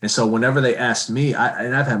 And so whenever they asked me,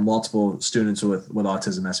 and I've had multiple students with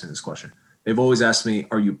autism ask me this question. They've always asked me,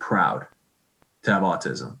 are you proud to have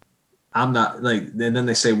autism? I'm not, and then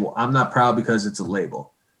they say, well, I'm not proud because it's a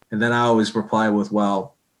label. And then I always reply with,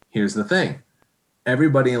 well, here's the thing.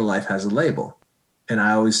 Everybody in life has a label. And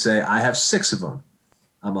I always say, I have 6 of them.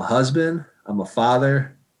 I'm a husband. I'm a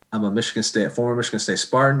father. I'm a former Michigan State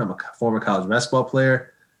Spartan. I'm a former college basketball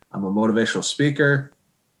player. I'm a motivational speaker,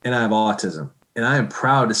 and I have autism. And I am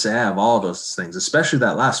proud to say I have all those things, especially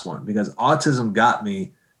that last one, because autism got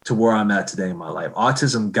me to where I'm at today in my life.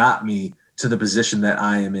 Autism got me to the position that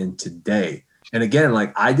I am in today. And again,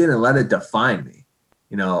 like, I didn't let it define me.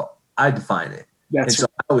 I define it. So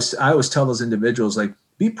I always tell those individuals, like,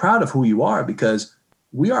 be proud of who you are, because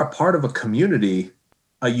we are part of a community,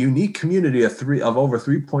 a unique community of over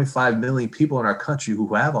 3.5 million people in our country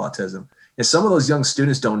who have autism. And some of those young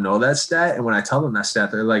students don't know that stat. And when I tell them that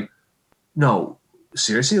stat, they're like, no,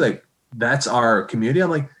 seriously, like, that's our community? I'm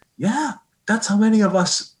like, yeah, that's how many of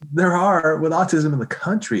us there are with autism in the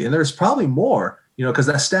country. And there's probably more, because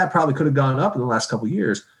that stat probably could have gone up in the last couple of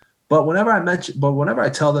years. But whenever I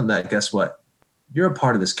tell them that, guess what? You're a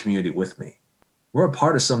part of this community with me. We're a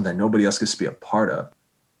part of something that nobody else gets to be a part of.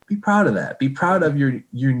 Be proud of that. Be proud of your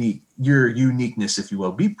uniqueness, if you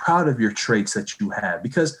will. Be proud of your traits that you have,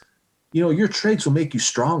 because, your traits will make you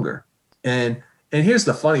stronger. And here's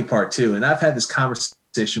the funny part too. And I've had this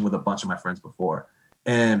conversation with a bunch of my friends before,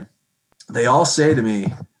 and they all say to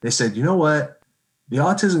me, they said, you know what? The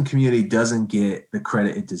autism community doesn't get the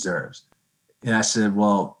credit it deserves. And I said,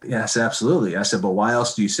 well, yeah, I said, absolutely. I said, but why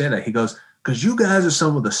else do you say that? He goes, because you guys are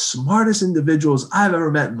some of the smartest individuals I've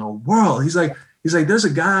ever met in the world. He's like, there's a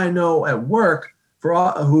guy I know at work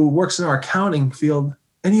who works in our accounting field,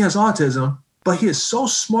 and he has autism, but he is so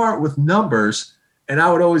smart with numbers. And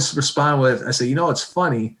I would always respond with, I said, it's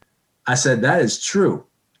funny. I said, that is true.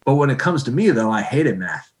 But when it comes to me, though, I hated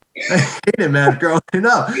math. I hated math growing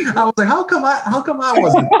up. I was like, how come I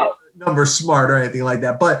wasn't number smart or anything like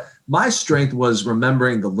that? But my strength was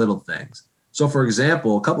remembering the little things. So, for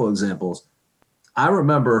example, a couple of examples, I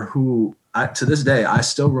remember to this day, I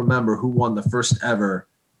still remember who won the first ever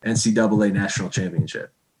NCAA national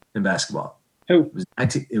championship in basketball. Who?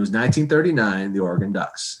 It was 1939, the Oregon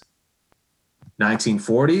Ducks.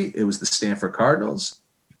 1940, it was the Stanford Cardinals.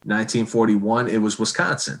 1941, it was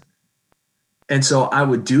Wisconsin. And so I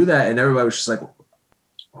would do that, and everybody was just like,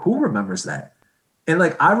 who remembers that? And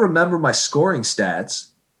like, I remember my scoring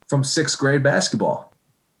stats from 6th grade basketball,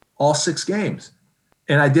 all 6 games.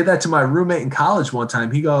 And I did that to my roommate in college one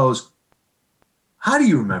time. He goes, how do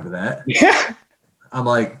you remember that? Yeah. I'm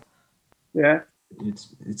like, yeah,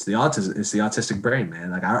 it's the autistic brain,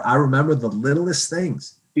 man. Like, I remember the littlest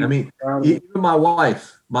things. I mean, even my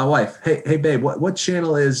wife, hey babe, what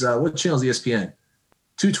channel is ESPN?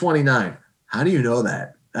 229. How do you know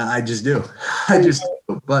that? I just do.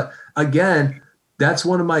 But again, that's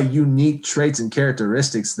one of my unique traits and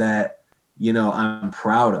characteristics that, I'm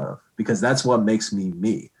proud of, because that's what makes me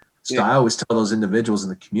me. So yeah. I always tell those individuals in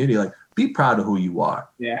the community, like, be proud of who you are.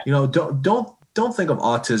 Yeah. Don't think of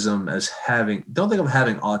autism don't think of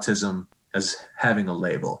having autism as having a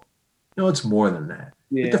label. It's more than that.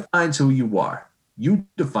 Yeah. It defines who you are. You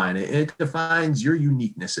define it. It defines your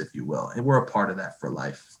uniqueness, if you will. And we're a part of that for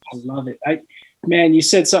life. I love it. Man, you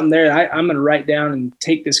said something there. I'm going to write down and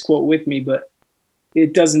take this quote with me, but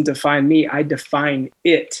it doesn't define me. I define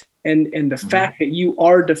it. And the fact that you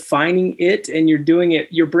are defining it and you're doing it,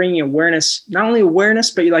 you're bringing awareness, not only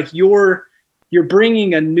awareness, but you're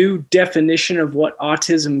bringing a new definition of what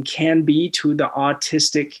autism can be to the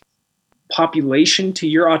autistic population, to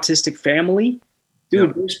your autistic family. Dude,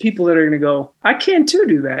 yep. There's people that are going to go, I can too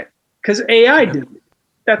do that because AI did it.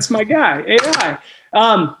 That's my guy, AI.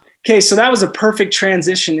 Okay, so that was a perfect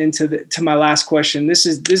transition to my last question. This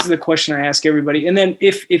is the question I ask everybody. And then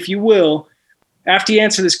if you will, after you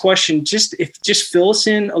answer this question, just fill us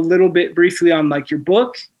in a little bit briefly on like your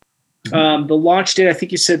book, the launch date. I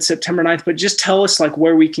think you said September 9th, but just tell us like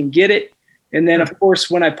where we can get it. And then, of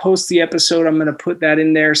course, when I post the episode, I'm going to put that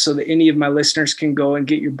in there so that any of my listeners can go and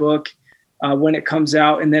get your book when it comes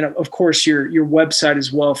out. And then, of course, your website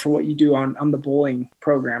as well for what you do on the bowling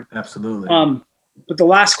program. Absolutely. But the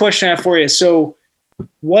last question I have for you. So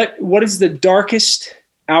what is the darkest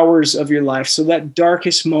hours of your life? So that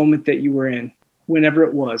darkest moment that you were in, whenever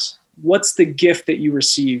it was, what's the gift that you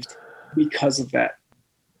received because of that?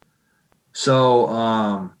 So,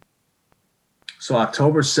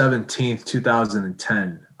 October 17th,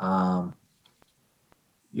 2010, so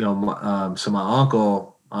my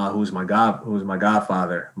uncle, who was my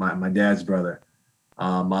godfather, my dad's brother,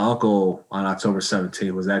 my uncle on October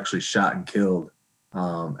 17th was actually shot and killed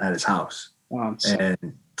at his house. Wow.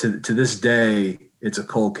 And to this day, it's a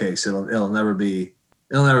cold case. It'll never be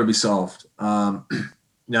solved. I think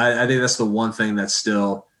that's the one thing that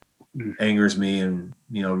still angers me and,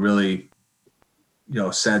 really,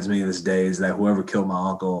 saddens me to this day is that whoever killed my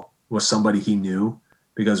uncle was somebody he knew,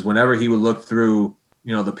 because whenever he would look through,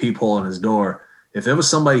 the peephole in his door, if it was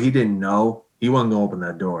somebody he didn't know, he wasn't going to open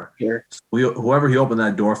that door. Sure. So whoever he opened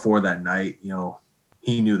that door for that night,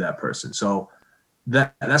 he knew that person. So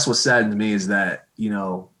that's what saddens me is that,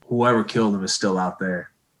 whoever killed him is still out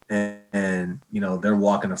there and they're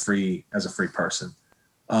walking as a free person.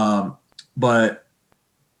 But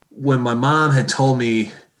when my mom had told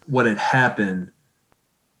me what had happened,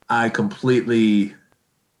 I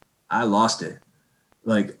lost it.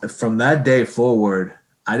 Like from that day forward,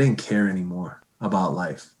 I didn't care anymore about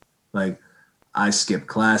life. Like I skipped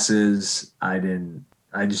classes. I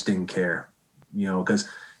just didn't care, because,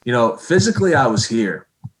 physically I was here,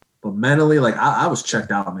 but mentally, like I was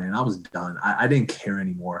checked out, man. I was done. I didn't care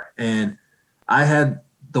anymore. And I had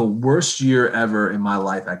the worst year ever in my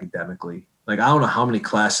life academically. Like, I don't know how many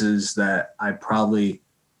classes that I probably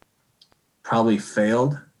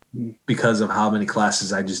failed because of how many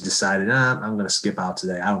classes I just decided, I'm going to skip out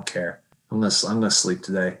today. I don't care. I'm going to sleep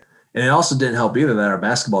today. And it also didn't help either that our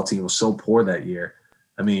basketball team was so poor that year.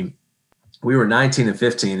 I mean, we were 19 and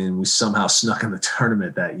 15 and we somehow snuck in the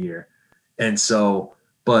tournament that year. And so,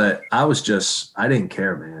 but I didn't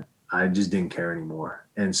care, man. I just didn't care anymore.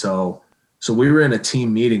 And so we were in a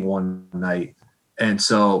team meeting one night. And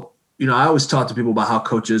so, I always talk to people about how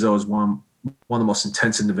Coach Izzo is one of the most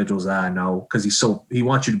intense individuals that I know, because he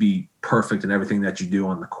wants you to be perfect in everything that you do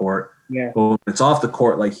on the court. Yeah. But when it's off the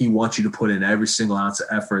court, like he wants you to put in every single ounce of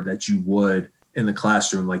effort that you would in the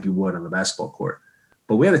classroom, like you would on the basketball court.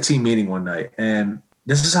 But we had a team meeting one night, and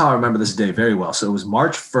this is how I remember this day very well. So it was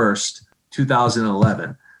March 1st,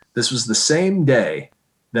 2011. This was the same day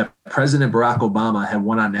that President Barack Obama had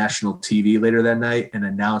went on national TV later that night and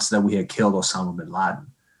announced that we had killed Osama bin Laden.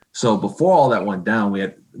 So before all that went down,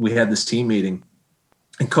 we had this team meeting,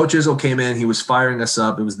 and Coach Izzo came in. He was firing us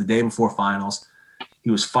up. It was the day before finals.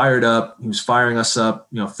 He was fired up. He was firing us up,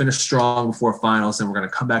 finish strong before finals. Then we're going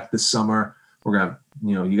to come back this summer. We're going to,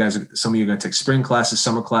 some of you are going to take spring classes,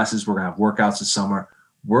 summer classes. We're going to have workouts this summer.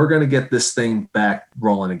 We're going to get this thing back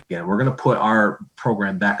rolling again. We're going to put our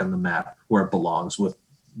program back on the map where it belongs with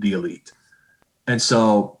the elite. And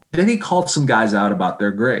so then he called some guys out about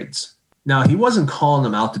their grades. Now, he wasn't calling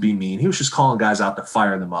them out to be mean. He was just calling guys out to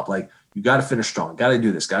fire them up. Like, you got to finish strong. Got to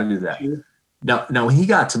do this. Got to do that. Sure. Now, when he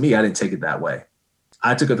got to me, I didn't take it that way.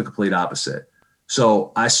 I took it the complete opposite.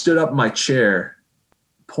 So I stood up in my chair,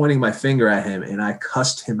 pointing my finger at him, and I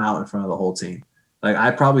cussed him out in front of the whole team. Like,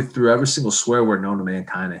 I probably threw every single swear word known to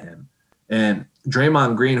mankind at him. And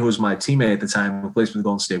Draymond Green, who was my teammate at the time, who plays for the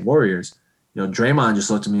Golden State Warriors, Draymond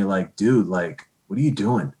just looked at me like, dude, like, what are you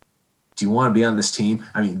doing? Do you want to be on this team?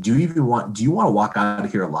 I mean, do you want to walk out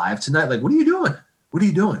of here alive tonight? Like, what are you doing? What are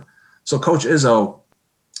you doing? So Coach Izzo,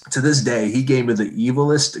 to this day, he gave me the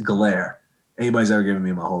evilest glare anybody's ever given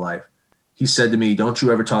me in my whole life. He said to me, don't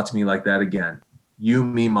you ever talk to me like that again. You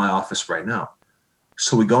mean my office right now.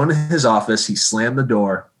 So we go into his office. He slammed the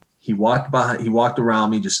door. He walked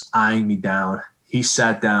around me, just eyeing me down. He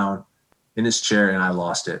sat down in his chair, and I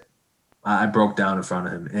lost it. I broke down in front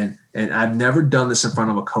of him. And I've never done this in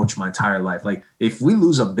front of a coach my entire life. Like, if we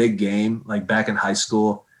lose a big game, like back in high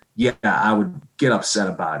school, yeah, I would get upset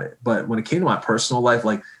about it. But when it came to my personal life,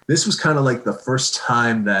 like, this was kind of like the first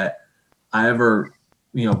time that I ever,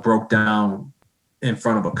 broke down in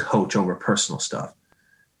front of a coach over personal stuff.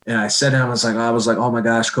 And I said to him, I was like, oh my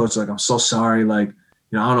gosh, coach, like, I'm so sorry. Like,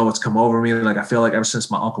 I don't know what's come over me. Like, I feel like ever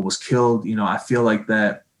since my uncle was killed, I feel like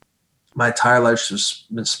that my entire life's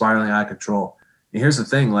just been spiraling out of control. And here's the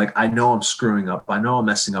thing, like, I know I'm screwing up. I know I'm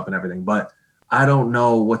messing up and everything, but I don't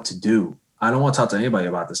know what to do. I don't want to talk to anybody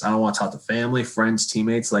about this. I don't want to talk to family, friends,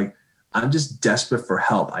 teammates. Like, I'm just desperate for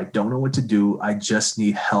help. I don't know what to do. I just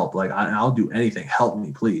need help. Like, I'll do anything. Help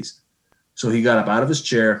me, please. So he got up out of his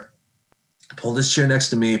chair, pulled his chair next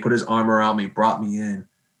to me, put his arm around me, brought me in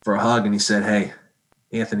for a hug, and he said, "Hey,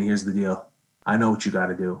 Anthony, here's the deal. I know what you got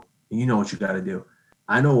to do. And you know what you got to do.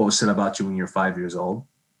 I know what was said about you when you're 5 years old.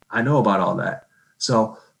 I know about all that.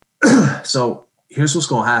 So, so here's what's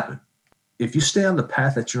going to happen. If you stay on the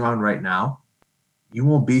path that you're on right now, you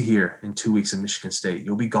won't be here in 2 weeks in Michigan State.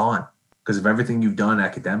 You'll be gone because of everything you've done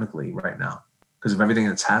academically right now, because of everything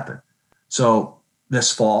that's happened. So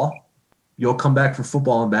this fall, you'll come back for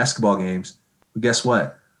football and basketball games. But guess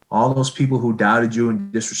what? All those people who doubted you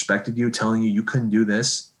and disrespected you, telling you couldn't do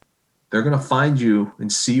this, they're going to find you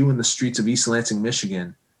and see you in the streets of East Lansing,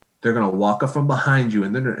 Michigan. They're going to walk up from behind you,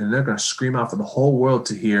 and they're going to scream out for the whole world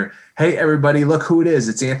to hear, "Hey, everybody, look who it is.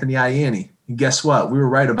 It's Anthony Ianni. And guess what? We were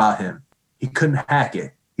right about him. He couldn't hack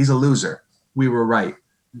it. He's a loser. We were right."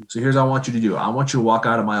 So here's what I want you to do. I want you to walk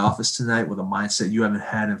out of my office tonight with a mindset you haven't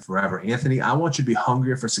had in forever. Anthony, I want you to be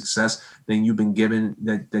hungrier for success than you've been given,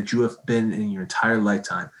 that you have been in your entire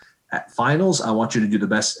lifetime. At finals, I want you to do the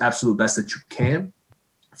best, absolute best that you can,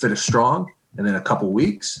 finish strong, and then a couple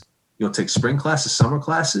weeks, you'll take spring classes, summer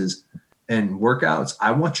classes, and workouts.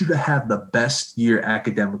 I want you to have the best year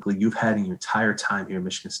academically you've had in your entire time here at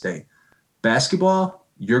Michigan State. Basketball,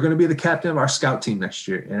 you're going to be the captain of our scout team next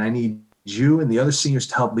year, and I need you and the other seniors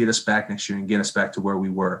to help lead us back next year and get us back to where we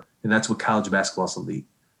were, and that's what college basketball is elite.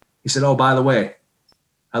 He said, "Oh, by the way,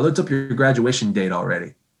 I looked up your graduation date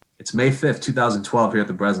already. It's May 5th, 2012 here at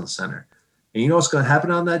the Breslin Center. And you know what's going to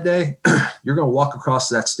happen on that day? You're going to walk across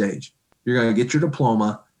that stage. You're going to get your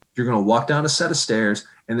diploma. You're going to walk down a set of stairs,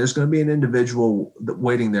 and there's going to be an individual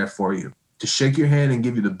waiting there for you to shake your hand and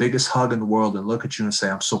give you the biggest hug in the world and look at you and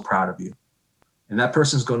say, 'I'm so proud of you.' And that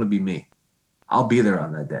person's going to be me. I'll be there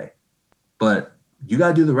on that day. But you got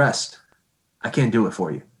to do the rest. I can't do it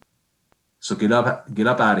for you. So get up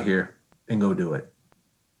out of here and go do it."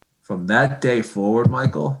 From that day forward,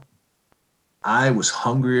 Michael, I was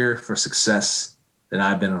hungrier for success than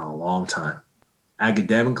I've been in a long time.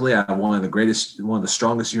 Academically, I had one of the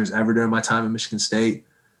strongest years ever during my time at Michigan State.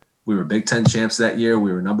 We were Big Ten champs that year.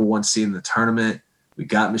 We were number one seed in the tournament. We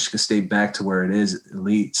got Michigan State back to where it is,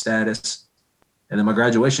 elite status. And then my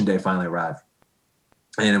graduation day finally arrived.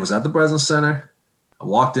 And it was at the Breslin Center. I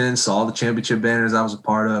walked in, saw all the championship banners I was a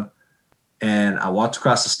part of, and I walked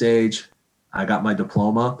across the stage. I got my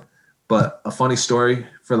diploma. But a funny story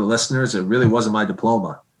for the listeners, it really wasn't my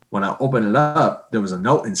diploma. When I opened it up, there was a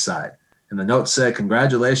note inside. And the note said,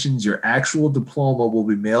 "Congratulations, your actual diploma will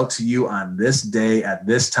be mailed to you on this day, at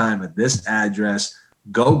this time, at this address.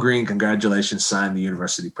 Go Green, congratulations, signed the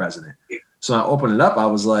university president." So I opened it up. I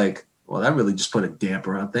was like, well, that really just put a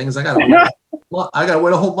damper on things. I got to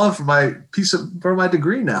wait a whole month for my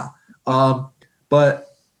degree now.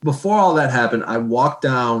 But before all that happened, I walked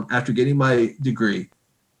down, after getting my degree,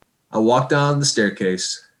 I walked down the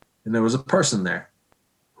staircase, and there was a person there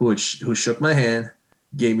who shook my hand,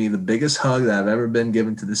 gave me the biggest hug that I've ever been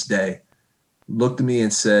given to this day, looked at me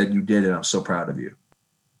and said, "You did it. I'm so proud of you."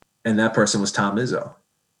 And that person was Tom Izzo.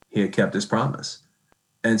 He had kept his promise.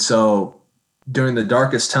 And so during the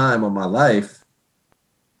darkest time of my life,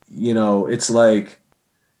 it's like,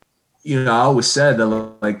 I always said that,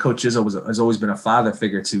 like, Coach Izzo has always been a father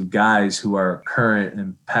figure to guys who are current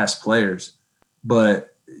and past players.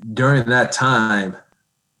 But during that time,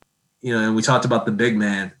 and we talked about the big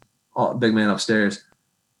man upstairs,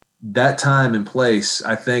 that time and place,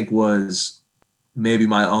 I think, was maybe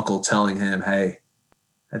my uncle telling him, "Hey,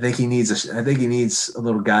 I think he needs a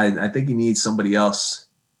little guy. I think he needs somebody else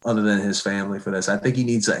other than his family for this. I think he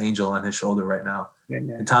needs an angel on his shoulder right now." Yeah.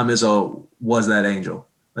 And Tom Izzo was that angel.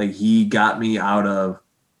 Like, he got me out of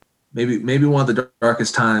maybe one of the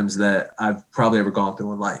darkest times that I've probably ever gone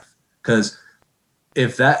through in life. Because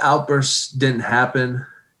if that outburst didn't happen,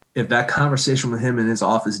 if that conversation with him in his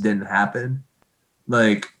office didn't happen,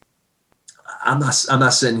 like, I'm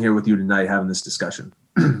not sitting here with you tonight having this discussion.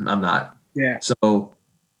 I'm not. Yeah. So,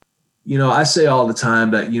 I say all the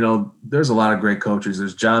time that, there's a lot of great coaches.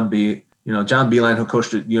 There's John Beilein, who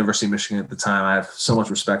coached at University of Michigan at the time. I have so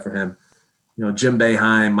much respect for him. Jim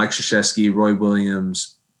Boeheim, Mike Krzyzewski, Roy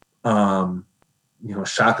Williams,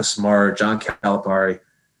 Shaka Smart, John Calipari.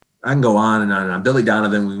 I can go on and on and on. Billy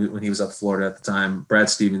Donovan when he was up Florida at the time.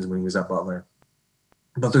 Brad Stevens when he was at Butler.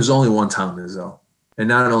 But there's only one Tom Izzo. And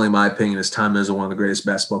not only, in my opinion, is Tom Izzo one of the greatest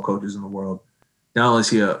basketball coaches in the world. Not only is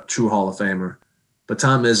he a true Hall of Famer, but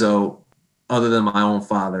Tom Izzo, other than my own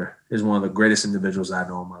father, is one of the greatest individuals I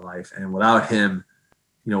know in my life. And without him,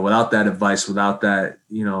 without that advice, without that,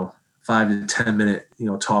 5 to 10 minute,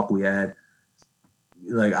 talk we had,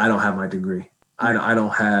 like, I don't have my degree. I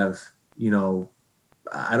don't have,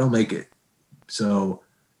 I don't make it. So,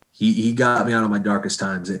 he got me out of my darkest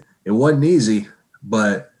times. It wasn't easy,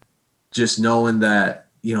 but just knowing that,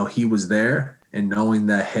 he was there and knowing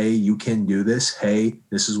that, hey, you can do this. Hey,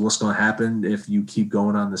 this is what's going to happen if you keep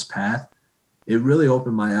going on this path. It really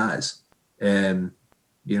opened my eyes. And,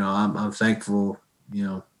 I'm thankful,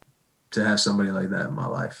 to have somebody like that in my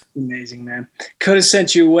life. Amazing, man. Could have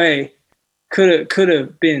sent you away. Could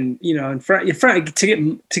have been, in front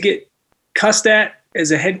to get cussed at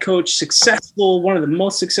as a head coach, successful, one of the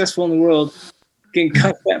most successful in the world, getting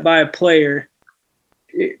cussed at by a player.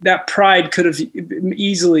 That pride could have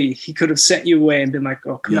he could have sent you away and been like,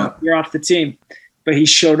 oh, come on, you're off the team. But he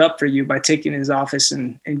showed up for you by taking his office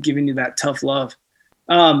and giving you that tough love.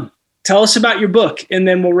 Tell us about your book, and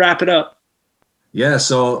then we'll wrap it up. Yeah,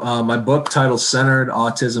 so my book titled Centered: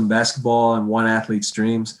 Autism, Basketball, and One Athlete's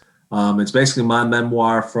Dreams. It's basically my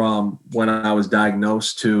memoir from when I was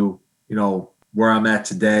diagnosed to, where I'm at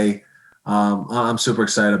today. I'm super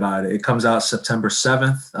excited about it. It comes out September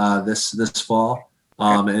 7th this fall.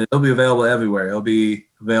 And it'll be available everywhere. It'll be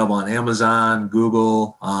available on Amazon,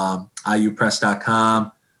 Google,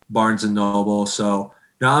 IUpress.com, Barnes & Noble. So,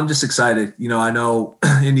 I'm just excited. I know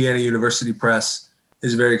Indiana University Press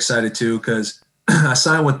is very excited too, because I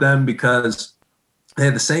signed with them because they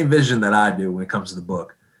have the same vision that I do when it comes to the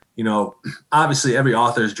book. Obviously every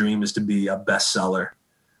author's dream is to be a bestseller,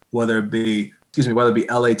 whether it be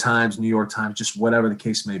LA Times, New York Times, just whatever the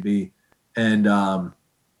case may be. And,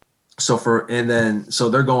 so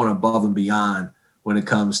they're going above and beyond when it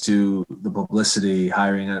comes to the publicity,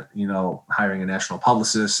 hiring a national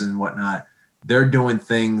publicist and whatnot. They're doing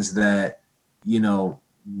things that,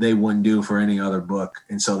 they wouldn't do for any other book.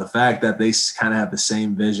 And so the fact that they kind of have the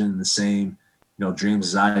same vision, the same, dreams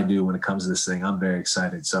as I do when it comes to this thing, I'm very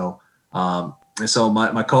excited. So, and so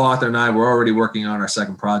my co-author and I, we're already working on our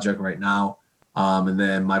second project right now. And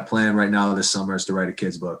then my plan right now this summer is to write a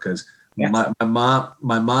kid's book, because my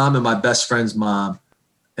mom and my best friend's mom,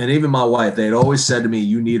 and even my wife, they'd always said to me,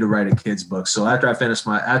 you need to write a kid's book. So after I finished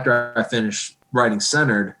writing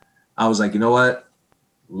Centered, I was like, you know what,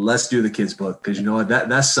 let's do the kid's book. Because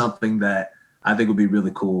that's something that I think would be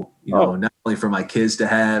really cool, not only for my kids to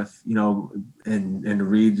have, and to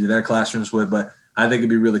read to their classrooms with, but I think it'd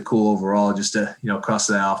be really cool overall just to, cross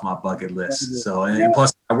that off my bucket list. So, and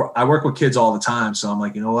plus I work with kids all the time. So I'm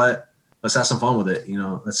like, you know what, let's have some fun with it.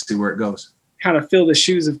 Let's see where it goes. Kind of fill the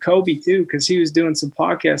shoes of Kobe too, because he was doing some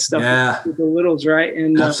podcast stuff with the littles, right?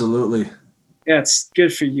 And absolutely. It's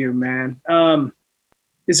good for you, man.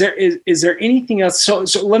 Is there anything else? So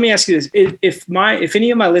let me ask you this: if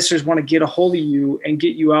any of my listeners want to get a hold of you and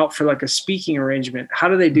get you out for like a speaking arrangement, how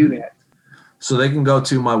do they do that? So they can go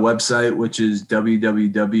to my website, which is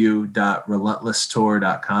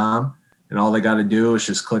www.relentlesstour.com. And all they got to do is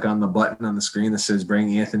just click on the button on the screen that says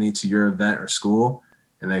bring Anthony to your event or school.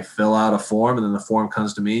 And they fill out a form, and then the form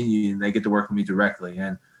comes to me, and they get to work with me directly.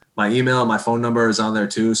 And my email and my phone number is on there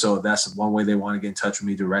too. So if that's one way they want to get in touch with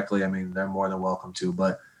me directly, I mean, they're more than welcome to.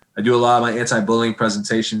 But I do a lot of my anti-bullying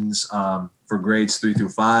presentations for grades 3 through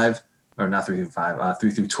 5, or not 3 through 5,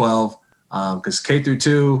 3 through 12. Because K through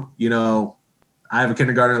 2, I have a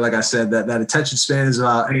kindergartner, like I said, that attention span is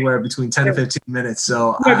about anywhere between 10 to 15 minutes.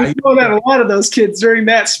 So I know that a lot of those kids during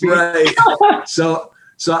that speed. Right. So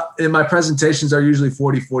in my presentations are usually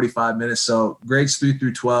 40, 45 minutes. So grades 3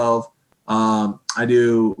 through 12. I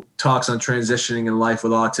do talks on transitioning in life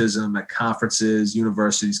with autism at conferences,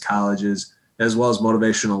 universities, colleges, as well as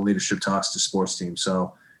motivational leadership talks to sports teams.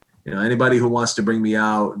 So, anybody who wants to bring me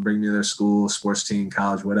out and bring me to their school, sports team,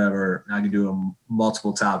 college, whatever, I can do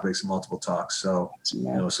multiple topics, multiple talks. So,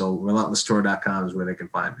 so relentlesstour.com is where they can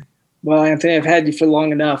find me. Well, Anthony, I've had you for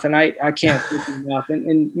long enough, and I can't thank you enough.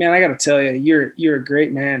 And man, I got to tell you, you're a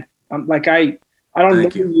great man. I'm like, I don't know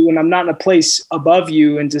you, and I'm not in a place above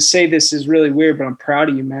you. And to say this is really weird, but I'm proud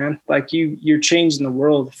of you, man. Like you're changing the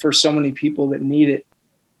world for so many people that need it.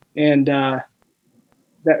 And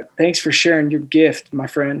thanks for sharing your gift, my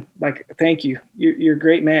friend. Like, thank you. You're a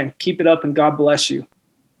great man. Keep it up, and God bless you.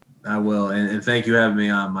 I will. And thank you for having me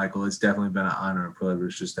on, Michael. It's definitely been an honor and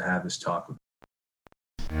privilege just to have this talk with you.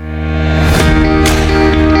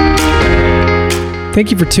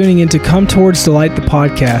 Thank you for tuning in to Come Towards Delight, the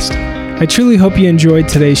podcast. I truly hope you enjoyed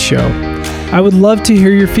today's show. I would love to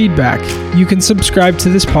hear your feedback. You can subscribe to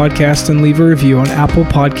this podcast and leave a review on Apple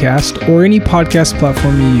Podcast or any podcast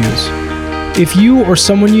platform you use. If you or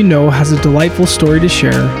someone you know has a delightful story to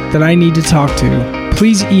share that I need to talk to,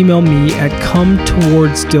 please email me at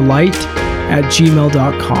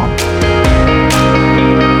cometowardsdelight@gmail.com.